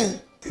 ఏంటది?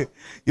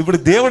 ఇప్పుడు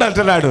దేవుడు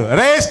అంటున్నాడు,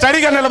 రే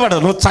స్టడీగా నిలబడు,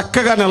 నువ్వు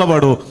చక్కగా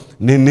నిలబడు,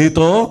 నేను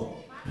నీతో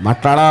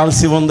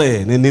మాట్లాడాల్సి ఉంది,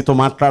 నేను నీతో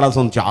మాట్లాడాల్సి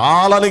ఉంది,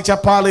 చాలా నీకు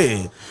చెప్పాలి,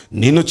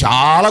 నిన్ను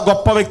చాలా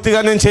గొప్ప వ్యక్తిగా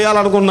నేను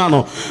చేయాలనుకున్నాను,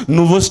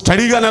 నువ్వు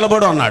స్టడీగా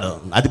నిలబడు అన్నాడు.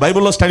 అది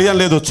బైబిల్లో స్టడీ అని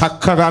లేదు,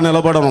 చక్కగా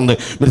నిలబడని ఉంది.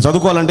 మీరు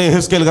చదువుకోవాలంటే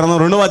యెహెజ్కేలు గ్రంథం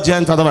 2వ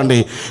అధ్యాయం చదవండి.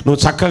 నువ్వు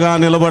చక్కగా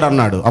నిలబడు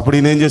అన్నాడు. అప్పుడు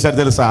ఈయన ఏం చేశాడు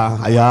తెలుసా?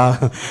 అయ్యా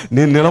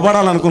నేను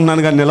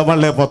నిలబడాలనుకున్నాను కానీ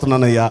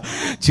నిలబడలేకపోతున్నాను అయ్యా,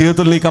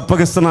 చేతులు నీకు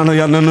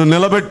అప్పగిస్తున్నానయ్యా, నన్ను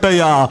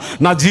నిలబెట్టయ్యా,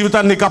 నా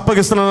జీవితాన్ని నీకు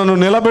అప్పగిస్తున్నాను, నన్ను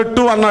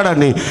నిలబెట్టు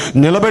అన్నాడని.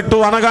 నిలబెట్టు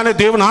అనగానే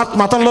దేవుని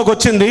ఆత్మ అతనిలోకి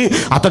వచ్చింది,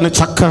 అతన్ని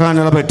చక్కగా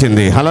నిలబెట్టింది.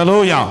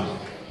 హల్లెలూయా.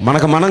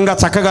 మనంగా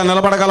చక్కగా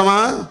నిలబడగలమా?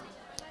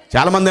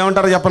 చాలామంది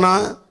ఏమంటారు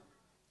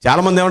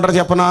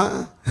చెప్పనా,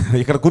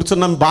 ఇక్కడ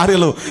కూర్చున్న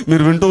భార్యలు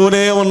మీరు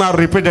వింటూనే ఉన్నారు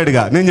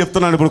రిపీటెడ్గా. నేను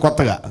చెప్తున్నాను ఇప్పుడు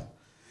కొత్తగా,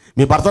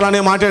 మీ భర్తలు అనే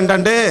మాట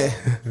ఏంటంటే,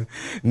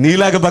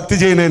 నీలాగా భక్తి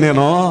చేయనే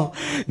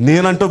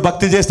నేనంటూ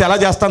భక్తి చేస్తే ఎలా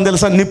చేస్తాను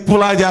తెలుసా?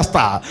 నిప్పులాగా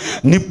చేస్తా.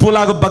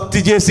 నిప్పులాగా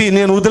భక్తి చేసి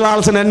నేను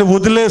వదిలాల్సినవన్నీ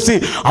వదిలేసి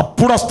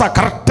అప్పుడు వస్తా,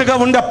 కరెక్ట్గా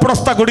ఉండి అప్పుడు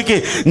వస్తా గుడికి.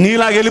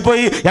 నీలాగా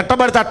వెళ్ళిపోయి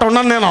ఎట్టబడితే అట్ట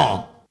ఉన్నాను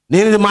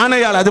నేను ఇది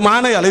మానేయాలి, అది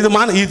మానేయాలి,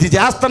 ఇది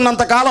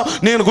చేస్తున్నంతకాలం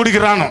నేను గుడికి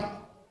రాను.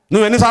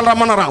 నువ్వు ఎన్నిసార్లు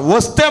రమ్మన్నారా?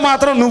 వస్తే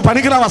మాత్రం నువ్వు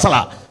పనికిరావు. అసలు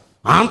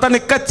అంత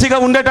నిక్కచ్చిగా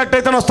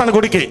ఉండేటట్టయితే వస్తాను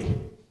గుడికి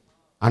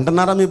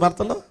అంటున్నారా మీ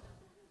భర్తలు?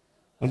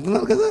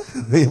 అంటున్నారు కదా,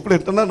 ఎప్పుడు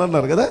వింటున్నాను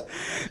అన్నారు కదా.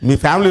 మీ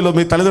ఫ్యామిలీలో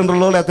మీ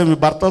తల్లిదండ్రులు లేకపోతే మీ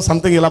భర్త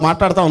సంథింగ్ ఇలా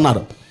మాట్లాడుతూ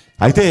ఉన్నారు.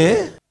 అయితే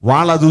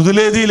వాళ్ళు అది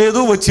వదిలేది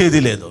లేదు,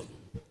 వచ్చేది లేదు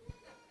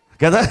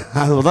కదా,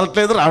 అది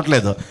వదలట్లేదు,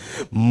 రావట్లేదు.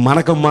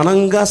 మనకు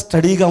మనంగా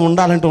స్టడీగా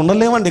ఉండాలంటే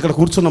ఉండలేమండి. ఇక్కడ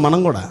కూర్చున్న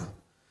మనం కూడా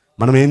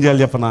మనం ఏం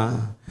చేయాలి చెప్పనా?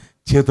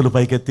 చేతులు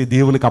పైకెత్తి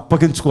దేవునికి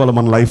అప్పగించుకోవాలి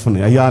మన లైఫ్ని.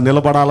 అయ్యా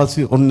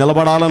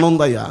నిలబడాలని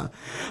ఉందయ్యా,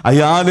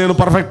 అయ్యా నేను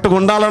పర్ఫెక్ట్గా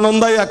ఉండాలని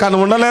ఉందయ్యా, కానీ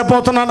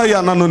ఉండలేకపోతున్నాను అయ్యా,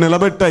 నన్ను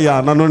నిలబెట్టయ్యా,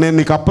 నేను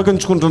నీకు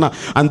అప్పగించుకుంటున్నా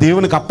అని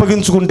దేవునికి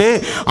అప్పగించుకుంటే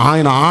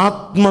ఆయన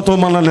ఆత్మతో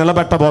మనల్ని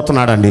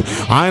నిలబెట్టబోతున్నాడండి.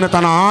 ఆయన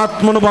తన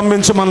ఆత్మను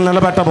పంపించి మనల్ని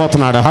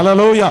నిలబెట్టబోతున్నాడు.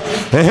 హల్లెలూయా.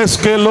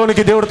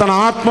 యెహెజ్కేలులోనికి దేవుడు తన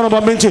ఆత్మను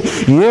పంపించి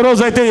ఏ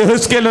రోజైతే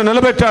యెహెజ్కేలును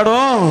నిలబెట్టాడో,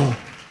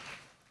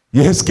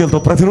 యెహెజ్కేలుతో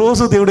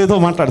ప్రతిరోజు దేవుడు ఏదో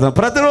మాట్లాడతాడు,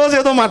 ప్రతిరోజు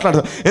ఏదో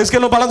మాట్లాడతాడు.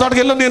 యెహెజ్కేలు పలానా చోటకి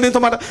వెళ్ళి నేను నీతో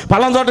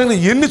పలానా చోట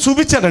ఎన్ని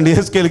చూపించాడండి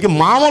యెహెజ్కేలుకి,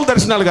 మామూలు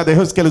దర్శనాలు కాదు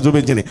యెహెజ్కేలు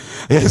చూపించింది.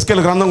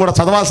 యెహెజ్కేలు గ్రంథం కూడా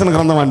చదవాల్సిన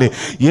గ్రంథం అండి.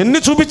 ఎన్ని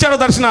చూపించాడో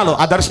దర్శనాలు.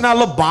 ఆ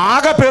దర్శనాల్లో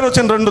బాగా పేరు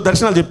వచ్చిన 2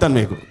 దర్శనాలు చెప్తాను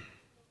మీకు.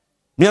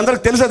 మీ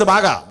అందరికి తెలిసేది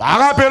బాగా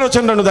పేరు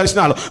వచ్చిన 2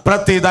 దర్శనాలు.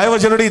 ప్రతి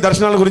దైవజనుడు ఈ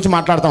దర్శనాల గురించి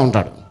మాట్లాడుతూ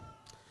ఉంటాడు.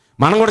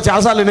 మనం కూడా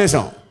చాలాసార్లు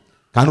వినేసాం,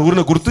 కానీ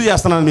ఊరిని గుర్తు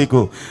చేస్తున్నాను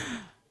మీకు.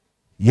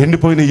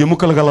 ఎండిపోయిన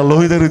ఎముకలు గల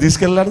లోయ దగ్గరికి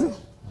తీసుకెళ్ళాడు.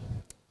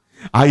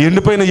 ఆ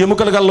ఎండిపోయిన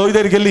ఎముకలు గల లోయ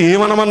దగ్గరికి వెళ్ళి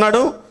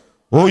ఏమనమన్నాడు?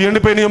 ఓ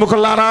ఎండిపోయిన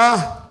ఎముకల్లారా,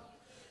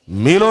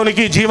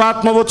 మీలోనికి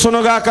జీవాత్మ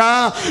వచ్చునుగాక,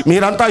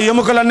 మీరంతా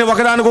ఎముకలన్నీ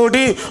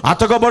ఒకదానికొకటి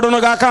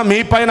అతకబడునుగాక, మీ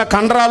పైన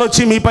కండరాలు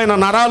వచ్చి, మీ పైన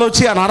నరాలు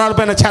వచ్చి, ఆ నరాల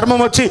పైన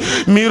చర్మం వచ్చి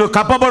మీరు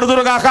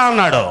కప్పబడుదురుగాక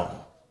అన్నాడు.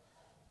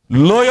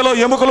 లోయలో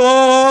ఎముకలు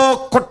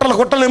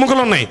కుట్టలు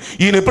ఎముకలు ఉన్నాయి.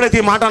 ఈయన ఎప్పుడైతే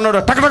ఈ మాట అన్నాడో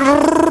టక్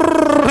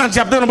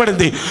శబ్దం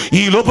వినబడింది.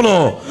 ఈ లోపల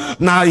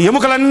నా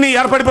ఎముకలన్నీ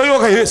ఏర్పడిపోయి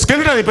ఒక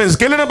స్కెలిటన్ అయిపోయింది.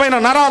 స్కెలిటన్ పైన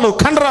నరాలు,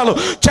 కండరాలు,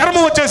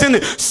 చర్మం వచ్చేసింది.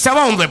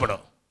 శవం ఉంది. ఇప్పుడు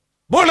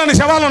బోల్డని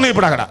శవాలు ఉన్నాయి.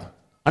 ఇప్పుడు అక్కడ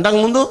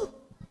అంతకుముందు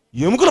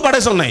ఎముకలు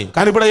పడేసి ఉన్నాయి,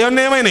 కానీ ఇప్పుడు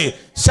అవన్నీ ఏమైనాయి?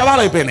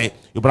 శవాలు అయిపోయినాయి.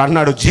 ఇప్పుడు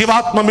అన్నాడు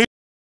జీవాత్మ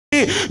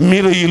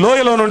మీరు ఈ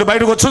లోయలో నుండి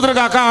బయటకు వచ్చుదురు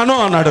కాక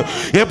అన్నాడు.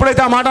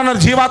 ఎప్పుడైతే ఆ మాట అన్నాడు,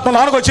 జీవాత్మ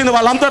లోనికి వచ్చింది.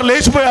 వాళ్ళందరూ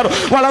లేచిపోయారు,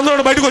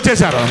 వాళ్ళందరూ బయటకు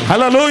వచ్చేసారు.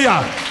 హల్లెలూయా.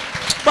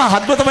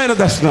 అద్భుతమైన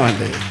దర్శనం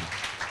అండి.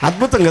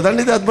 అద్భుతం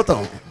కదండి, ఇది అద్భుతం.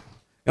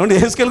 ఏమంటే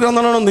యెహెజ్కేలు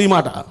గ్రంథంలో ఉంది ఈ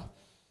మాట.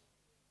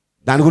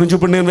 దాని గురించి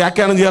ఇప్పుడు నేను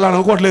వ్యాఖ్యానం చేయాలని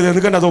అనుకోవట్లేదు,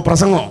 ఎందుకంటే అదొక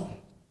ప్రసంగం.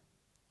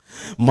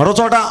 మరో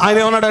చోట ఆయన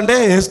ఏమన్నాడంటే,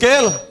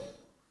 యెహెజ్కేల్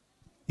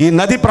ఈ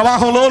నది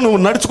ప్రవాహంలో నువ్వు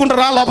నడుచుకుంటూ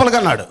రా లోపలికి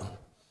అన్నాడు.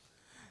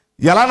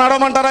 ఎలా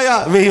నడవమంటారయ్యా?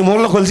 1000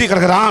 మూలలో కొలిచి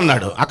ఇక్కడికి రా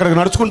అన్నాడు. అక్కడికి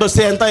నడుచుకుంటూ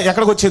వస్తే ఎంత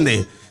ఎక్కడికి వచ్చింది?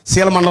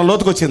 శీలమండలం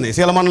లోతుకు వచ్చింది.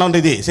 శీలమండలం అంటే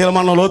ఇది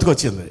శీలమండలం లోతుకు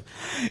వచ్చింది.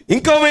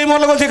 ఇంకో 1000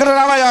 మూలలో కొలిచి ఇక్కడ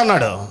రావయ్యా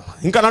అన్నాడు.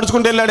 ఇంకా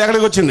నడుచుకుంటూ వెళ్ళాడు.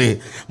 ఎక్కడికి వచ్చింది?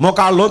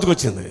 మోకాళ్ళ లోతుకు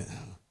వచ్చింది.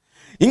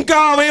 ఇంకా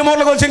 1000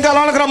 మూలలో కొలిచి ఇంకా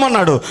లోనకి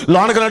రమ్మన్నాడు.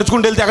 లోనకి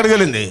నడుచుకుంటూ వెళ్తే ఎక్కడికి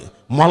వెళ్ళింది?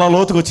 మొల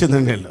లోతుకు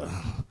వచ్చిందండి. వీళ్ళు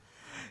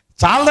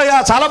చాలదయ్యా,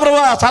 చాలా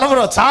ప్రభా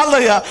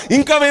చాలదయ్యా,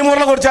 ఇంకా 1000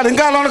 మూలకు వచ్చాడు.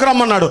 ఇంకా లోనకి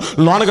రమ్మన్నాడు.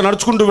 లోనకి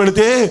నడుచుకుంటూ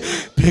వెళితే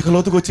పీక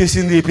లోతుకు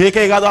వచ్చేసింది.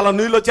 పీకే కాదు, అలా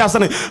నీళ్ళు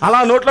వచ్చేస్తున్నాయి, అలా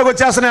నోట్లోకి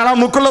వచ్చేస్తున్నాయి, అలా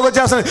ముక్కుల్లోకి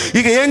వచ్చేస్తున్నాయి.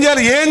 ఇక ఏం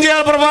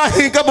చేయాలి ప్రభా?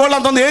 ఇంకా బోల్డ్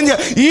అంత ఉంది. ఏం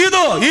చేయాలి?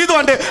 ఈదు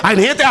అంటే ఆయన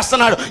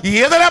ఈతేస్తున్నాడు.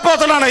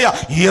 ఈదలేకపోతున్నానయ్యా.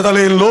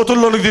 ఈదలేని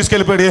లోతుల్లోనికి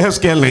తీసుకెళ్ళిపోయాడు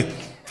యెహెజ్కేలుని.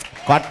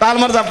 కొట్టాలి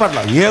మరి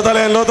తప్పట్లా.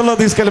 ఈదలేని లోతుల్లో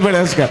తీసుకెళ్ళిపోయాడు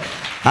యెహెజ్కేలు.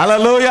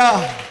 హల్లెలూయా.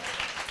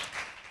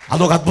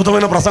 అదొక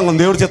అద్భుతమైన ప్రసంగం.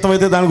 దేవుడి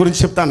చిత్తమైతే దాని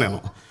గురించి చెప్తాను నేను.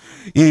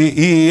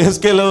 ఈ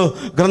యెహెజ్కేలు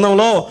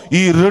గ్రంథంలో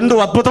ఈ 2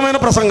 అద్భుతమైన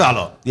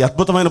ప్రసంగాలు, ఈ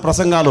అద్భుతమైన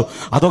ప్రసంగాలు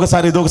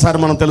అదొకసారి ఇదొకసారి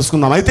మనం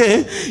తెలుసుకుందాం. అయితే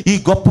ఈ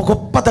గొప్ప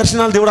గొప్ప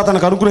దర్శనాలు దేవుడు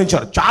అతనికి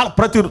అనుగ్రహించాడు. చాలా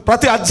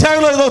ప్రతి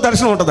అధ్యాయంలో ఏదో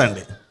దర్శనం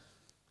ఉంటుందండి.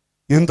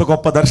 ఇంత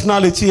గొప్ప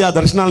దర్శనాలు ఇచ్చి ఆ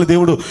దర్శనాలు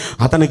దేవుడు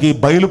అతనికి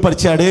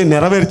బయలుపరిచాడే,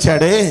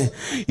 నెరవేర్చాడే.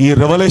 ఈ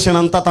రెవల్యూషన్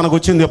అంతా తనకు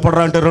వచ్చింది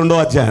ఎప్పుడురా అంటే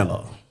 2వ అధ్యాయంలో.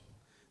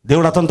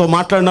 దేవుడు అతనితో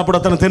మాట్లాడినప్పుడు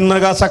అతను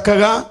తిన్నగా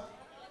చక్కగా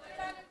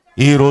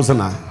ఈ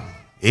రోజున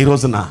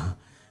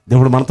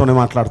దేవుడు మనతోనే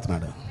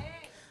మాట్లాడుతున్నాడు.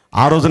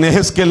 ఆ రోజున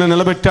యెహెజ్కేలుని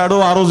నిలబెట్టాడు.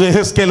 ఆ రోజు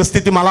యెహెజ్కేలు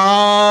స్థితి అలా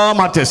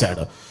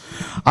మార్చేశాడు.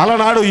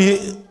 అలనాడు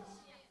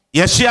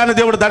యెషయాని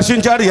దేవుడు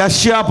దర్శించాడు.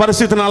 యెషయా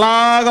పరిస్థితిని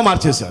అలాగా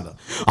మార్చేశాడు.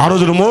 ఆ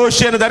రోజున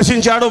మోషేని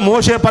దర్శించాడు.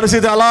 మోషే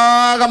పరిస్థితి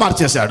అలాగా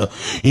మార్చేశాడు.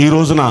 ఈ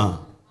రోజున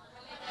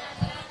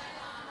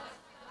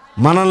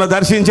మనల్ని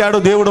దర్శించాడు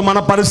దేవుడు. మన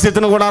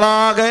పరిస్థితిని కూడా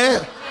అలాగే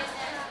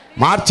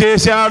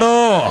మార్చేశాడు.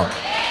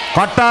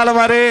 కొట్టాలి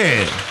మరి,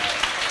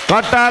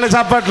 కొట్టాలి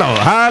చప్పట్లు.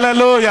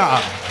 హల్లెలూయా.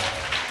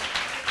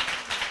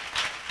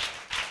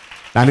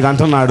 దానికి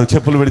అంటున్నాడు,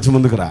 చెప్పులు విడిచి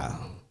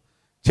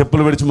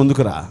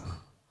ముందుకు రా.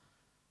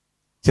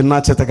 చిన్న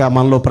చితగా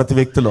మనలో ప్రతి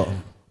వ్యక్తిలో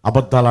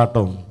అబద్ధాలు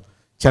ఆడటం,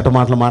 చెడ్డ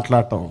మాటలు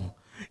మాట్లాడటం,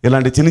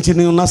 ఇలాంటి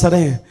చిన్నవి ఉన్నా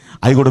సరే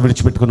అవి కూడా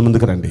విడిచిపెట్టుకుని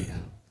ముందుకు రండి.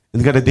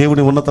 ఎందుకంటే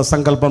దేవుని ఉన్నత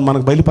సంకల్పం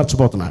మనకు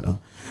బయలుపరచబోతున్నాడు.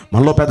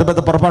 మనలో పెద్ద పెద్ద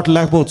పొరపాట్లు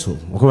లేకపోవచ్చు,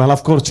 ఒకవేళ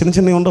ఆఫ్కోర్స్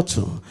చిన్నవి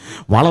ఉండొచ్చు.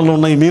 వాళ్ళలో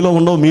ఉన్నాయి, మీలో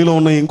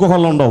ఉన్నాయి,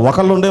 ఇంకొకళ్ళు ఉండవు.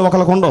 ఒకళ్ళు ఉండే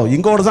ఒకళ్ళకు ఉండవు.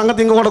 ఇంకొకటి సంగతి,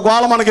 ఇంకొకటి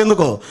గోల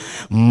మనకెందుకు?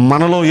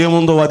 మనలో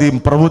ఏముందో అది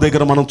ప్రభు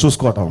దగ్గర మనం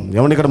చూసుకోవటం.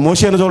 ఏమన్నా ఇక్కడ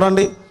మోషేని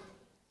చూడండి,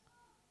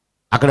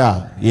 అక్కడ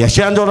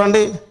యెషయాని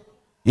చూడండి,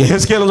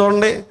 యెహెజ్కేలు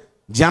చూడండి.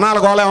 జనాల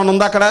గోల ఏమైనా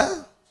ఉందా అక్కడ?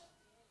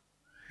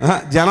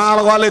 జనాల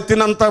గోల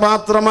ఎత్తినంత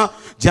మాత్రమా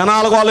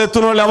జనాల గోల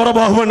ఎత్తిన వాళ్ళు ఎవరో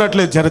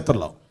బాగుపడినట్లేదు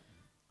చరిత్రలో.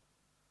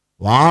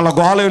 వాళ్ళ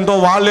గోల ఏంటో,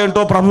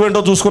 వాళ్ళేంటో, ప్రభు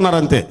ఏంటో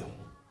చూసుకున్నారంతే.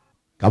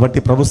 కాబట్టి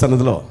ప్రభు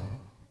సన్నిధిలో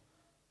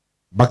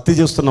భక్తి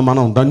చేస్తున్న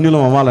మనం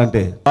ధన్యులం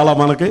అవ్వాలంటే చాలా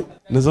మనకి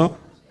నిజం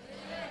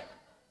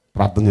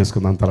ప్రార్థన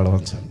చేసుకుందాం. తలలో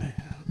వంచండి.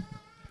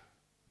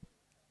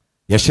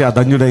 యెషయా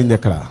ధన్యుడైంది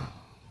ఎక్కడ?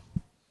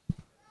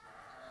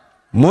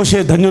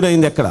 మోషే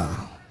ధన్యుడైంది ఎక్కడ?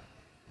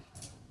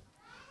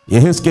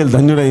 యెహెజ్కేలు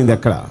ధన్యుడైంది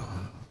ఎక్కడ?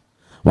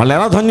 వాళ్ళు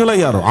ఎలా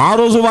ధన్యులయ్యారు? ఆ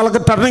రోజు వాళ్ళకి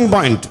టర్నింగ్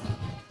పాయింట్.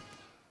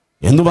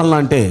 ఎందువల్ల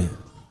అంటే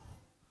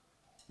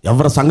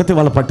ఎవరి సంగతి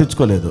వాళ్ళు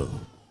పట్టించుకోలేదు.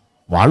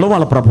 వాళ్ళు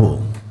వాళ్ళ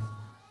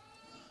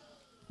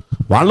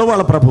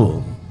ప్రభు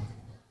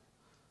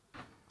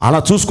అలా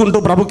చూసుకుంటూ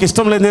ప్రభుకి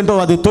ఇష్టం లేదేంటో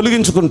అది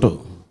తొలగించుకుంటూ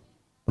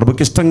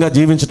ప్రభుకి ఇష్టంగా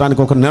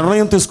జీవించడానికి ఒక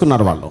నిర్ణయం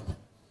తీసుకున్నారు వాళ్ళు.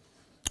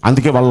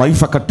 అందుకే వాళ్ళ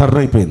లైఫ్ అక్కడ టర్న్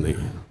అయిపోయింది.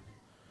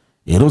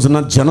 ఈ రోజున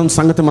జనం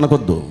సంగతి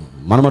మనకొద్దు.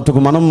 మన మట్టుకు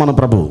మనం మన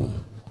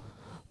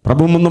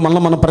ప్రభు ముందు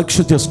మనం పరీక్ష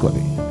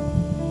చేసుకొని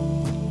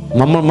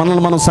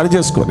మనల్ని మనం సరి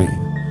చేసుకొని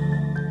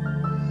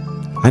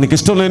ఆయనకి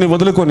ఇష్టం లేని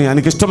వదులుకొని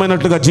ఆయనకి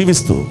ఇష్టమైనట్లుగా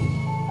జీవిస్తూ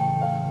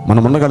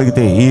మనం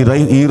ఉండగలిగితే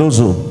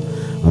ఈరోజు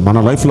మన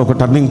లైఫ్లో ఒక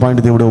టర్నింగ్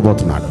పాయింట్ దేవుడు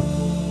ఇవ్వబోతున్నాడు.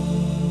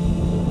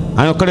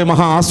 ఆయన ఒక్కడే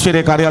మహా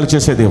ఆశ్చర్య కార్యాలు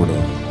చేసే దేవుడు,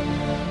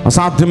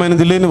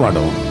 అసాధ్యమైనది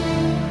లేనివాడు.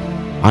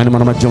 ఆయన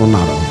మన మధ్య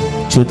ఉన్నారు.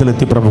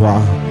 చేతులెత్తి ప్రభువా,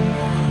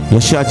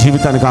 యెషయా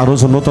జీవితానికి ఆ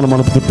రోజు నూతన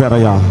మలుపు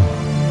తిప్పారయ్యా,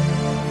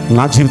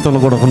 నా జీవితంలో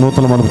కూడా ఒక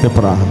నూతన మలుపు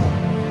తిప్పరా.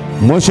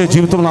 మోషే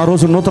జీవితంలో ఆ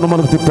రోజు నూతన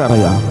మలుపు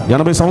తిప్పారయ్యా.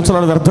 80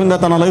 సంవత్సరాలు వ్యర్థంగా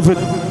తన లైఫ్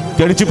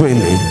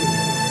గడిచిపోయింది,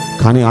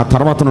 కానీ ఆ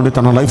తర్వాత నుండి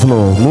తన లైఫ్లో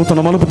నూతన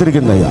మలుపు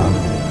తిరిగిందయ్యా.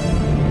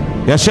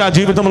 యెషయా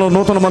జీవితంలో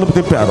నూతన మలుపు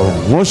తిప్పారు,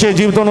 మోషే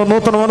జీవితంలో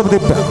నూతన మలుపు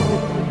తిప్పారు,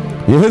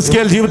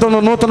 యెహెజ్కేలు జీవితంలో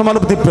నూతన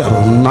మలుపు తిప్పారు.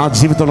 నా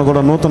జీవితంలో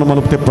కూడా నూతన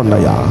మలుపు తిప్పండి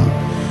అయ్యా.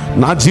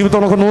 నా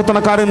జీవితంలో ఒక నూతన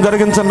కార్యం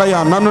జరిగించండి అయ్యా.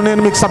 నన్ను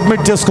నేను మీకు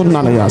సబ్మిట్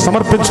చేసుకుంటున్నానయ్యా,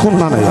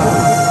 సమర్పించుకుంటున్నానయ్యా.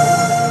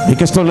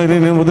 మీకు ఇష్టం లేని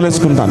నేను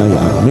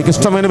వదిలేసుకుంటానయ్యా. మీకు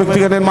ఇష్టమైన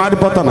వ్యక్తిగా నేను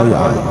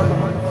మారిపోతానయ్యా.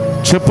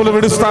 చెప్పులు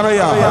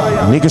విడుస్తానయ్యా,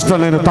 నీకు ఇష్టం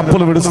లేని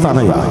తప్పులు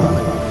విడుస్తానయ్యా.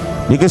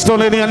 నీకు ఇష్టం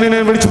లేని అన్ని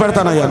నేను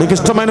విడిచిపెడతానయ్యా. నీకు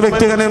ఇష్టమైన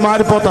వ్యక్తిగా నేను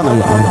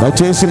మారిపోతానయ్యా.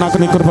 దయచేసి నాకు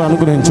నీ కృప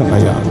అనుగ్రహించండి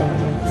అయ్యా.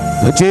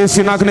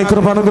 దయచేసి నాకు నీ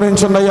కృప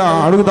అనుగ్రహించండి అయ్యా.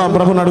 అడుగుదాం,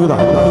 ప్రభుని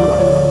అడుగుదాం.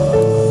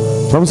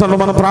 ప్రభుత్వంలో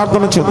మనం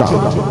ప్రార్థన చేద్దాం.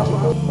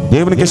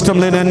 దేవునికి ఇష్టం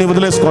లేని అన్ని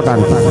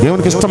వదిలేసుకోవటానికి,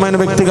 దేవునికి ఇష్టమైన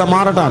వ్యక్తిగా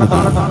మారటానికి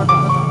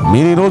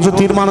మీరు ఈరోజు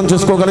తీర్మానం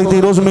చేసుకోగలిగితే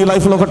ఈరోజు మీ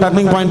లైఫ్లో ఒక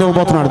టర్నింగ్ పాయింట్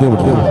ఇవ్వబోతున్నాడు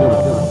దేవుడు.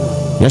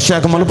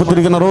 యెషయాకు మలుపు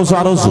తిరిగిన రోజు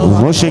ఆ రోజు,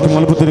 మోషేకి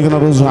మలుపు తిరిగిన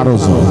రోజు ఆ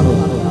రోజు,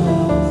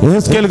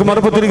 యెహెజ్కేలుకి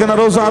మలుపు తిరిగిన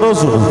రోజు ఆ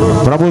రోజు.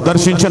 ప్రభు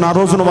దర్శించిన ఆ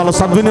రోజును వాళ్ళు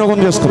సద్వినియోగం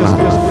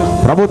చేసుకున్నారు.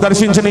 ప్రభు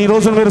దర్శించిన ఈ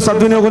రోజును మీరు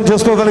సద్వినియోగం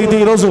చేసుకోగలిగితే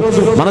ఈరోజు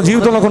మన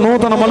జీవితంలో ఒక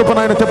నూతన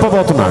మలుపును ఆయన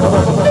తిప్పబోతున్నాడు.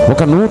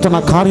 ఒక నూతన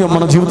కార్యం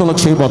మన జీవితంలో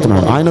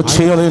చేయబోతున్నాడు. ఆయన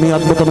చేయలేని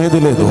అద్భుతం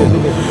ఏది లేదు.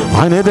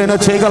 ఆయన ఏదైనా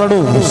చేయగలడు.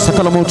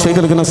 సకలము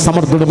చేయగలిగిన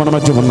సమర్థుడు మన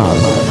మధ్య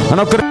ఉన్నారు.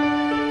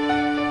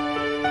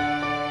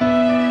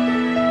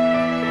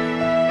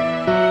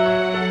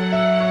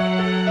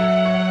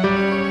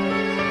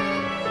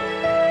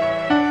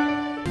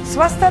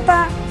 స్వస్థత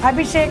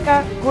అభిషేక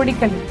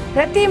కూడికలు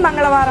ప్రతి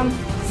మంగళవారం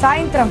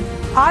సాయంత్రం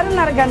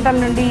 6:30 గంటల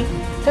నుండి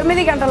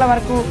 9 గంటల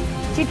వరకు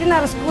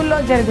చిట్టినర స్కూల్లో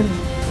జరుగును.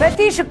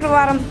 ప్రతి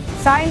శుక్రవారం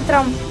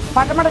సాయంత్రం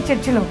పటమట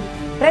చర్చిలో,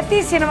 ప్రతి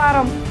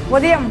శనివారం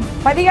ఉదయం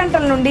 10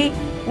 గంటల నుండి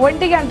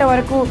 1 గంట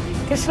వరకు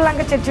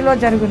కృష్ణలంక చర్చిలో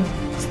జరుగును.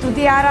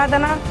 స్తుతి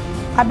ఆరాధన,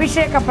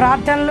 అభిషేక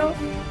ప్రార్థనలు,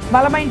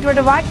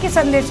 బలమైనటువంటి వాక్య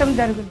సందేశం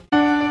జరుగును.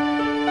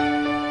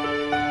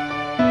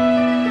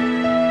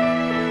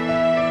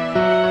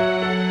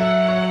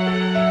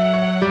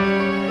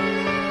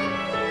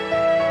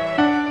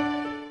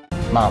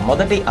 మా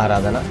మొదటి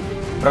ఆరాధన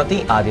ప్రతి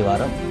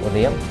ఆదివారం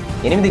ఉదయం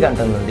 8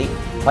 గంటల నుండి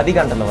 10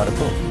 గంటల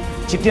వరకు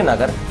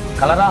చిట్టినగర్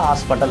కలరా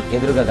హాస్పిటల్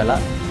ఎదురుగా గల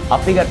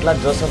అప్పిగట్ల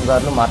జోసఫ్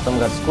గారు మార్తమ్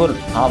గారు స్కూల్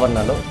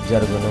ఆవరణలో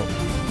జరుగును.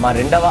 మా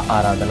రెండవ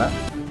ఆరాధన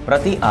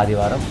ప్రతి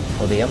ఆదివారం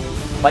ఉదయం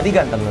 10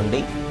 గంటల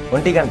నుండి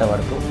 1 గంట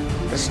వరకు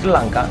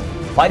కృష్ణలంక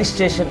ఫైర్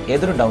స్టేషన్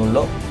ఎదురు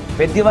డౌన్లో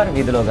పెద్దివారి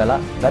వీధిలో గల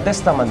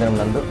బెతెస్దా మందిరం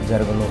నందు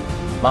జరుగును.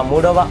 మా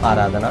మూడవ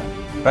ఆరాధన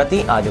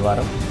ప్రతి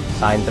ఆదివారం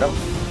సాయంత్రం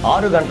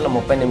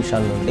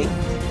 6:30 నుండి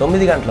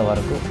 9 గంటల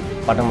వరకు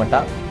పటమట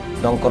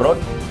డొంక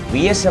రోడ్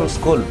విఎస్ఎం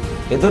స్కూల్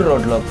ఎదురు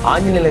రోడ్లో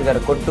ఆంజనేయుల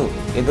గారి కొట్టు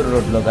ఎదురు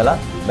రోడ్లో గల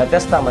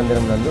బెతెస్దా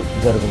మందిరం నందు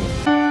జరుగును.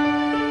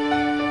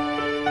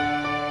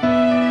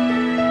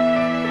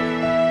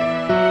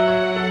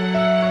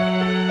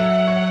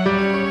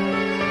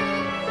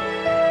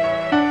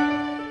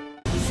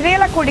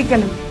 స్త్రీల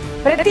కూడికలు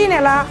ప్రతి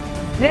నెల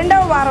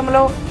 2వ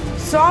వారంలో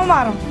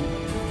సోమవారం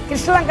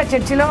కృష్ణలంక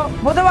చర్చిలో,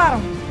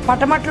 బుధవారం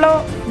పటమట్లో,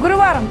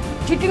 గురువారం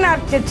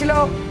చిట్టినార్ చర్చిలో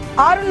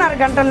 6:30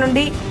 గంటల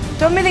నుండి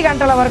 9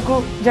 గంటల వరకు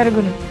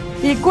జరుగును.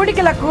 ఈ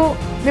కూడికలకు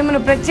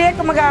మిమ్మల్ని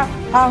ప్రత్యేకముగా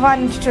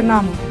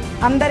ఆహ్వానించుచున్నాము.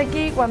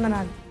 అందరికీ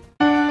వందనాలు.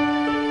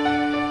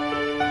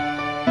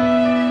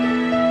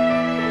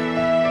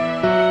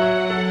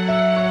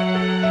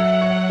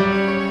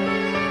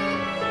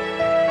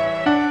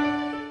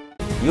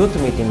 యూత్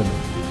మీటింగులు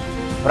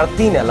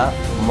ప్రతి నెల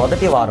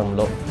మొదటి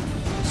వారంలో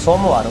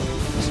సోమవారం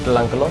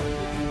కృష్ణలంకలో,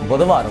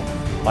 బుధవారం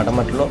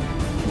పటమట్లో,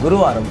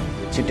 గురువారం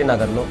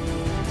చిట్టినగర్లో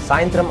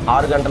సాయంత్రం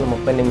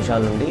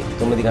 6:30 నుండి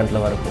 9 గంటల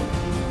వరకు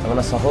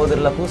మన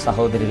సహోదరులకు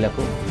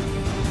సహోదరులకు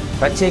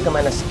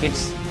ప్రత్యేకమైన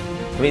స్కిట్స్,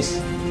 క్విజ్,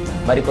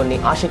 మరికొన్ని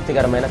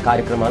ఆసక్తికరమైన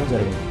కార్యక్రమాలు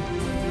జరిగాయి.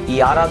 ఈ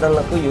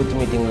ఆరాధనలకు, యూత్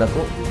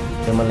మీటింగ్లకు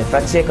మిమ్మల్ని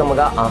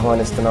ప్రత్యేకముగా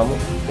ఆహ్వానిస్తున్నాము.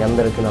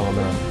 అందరికీ నా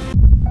వందనాలు.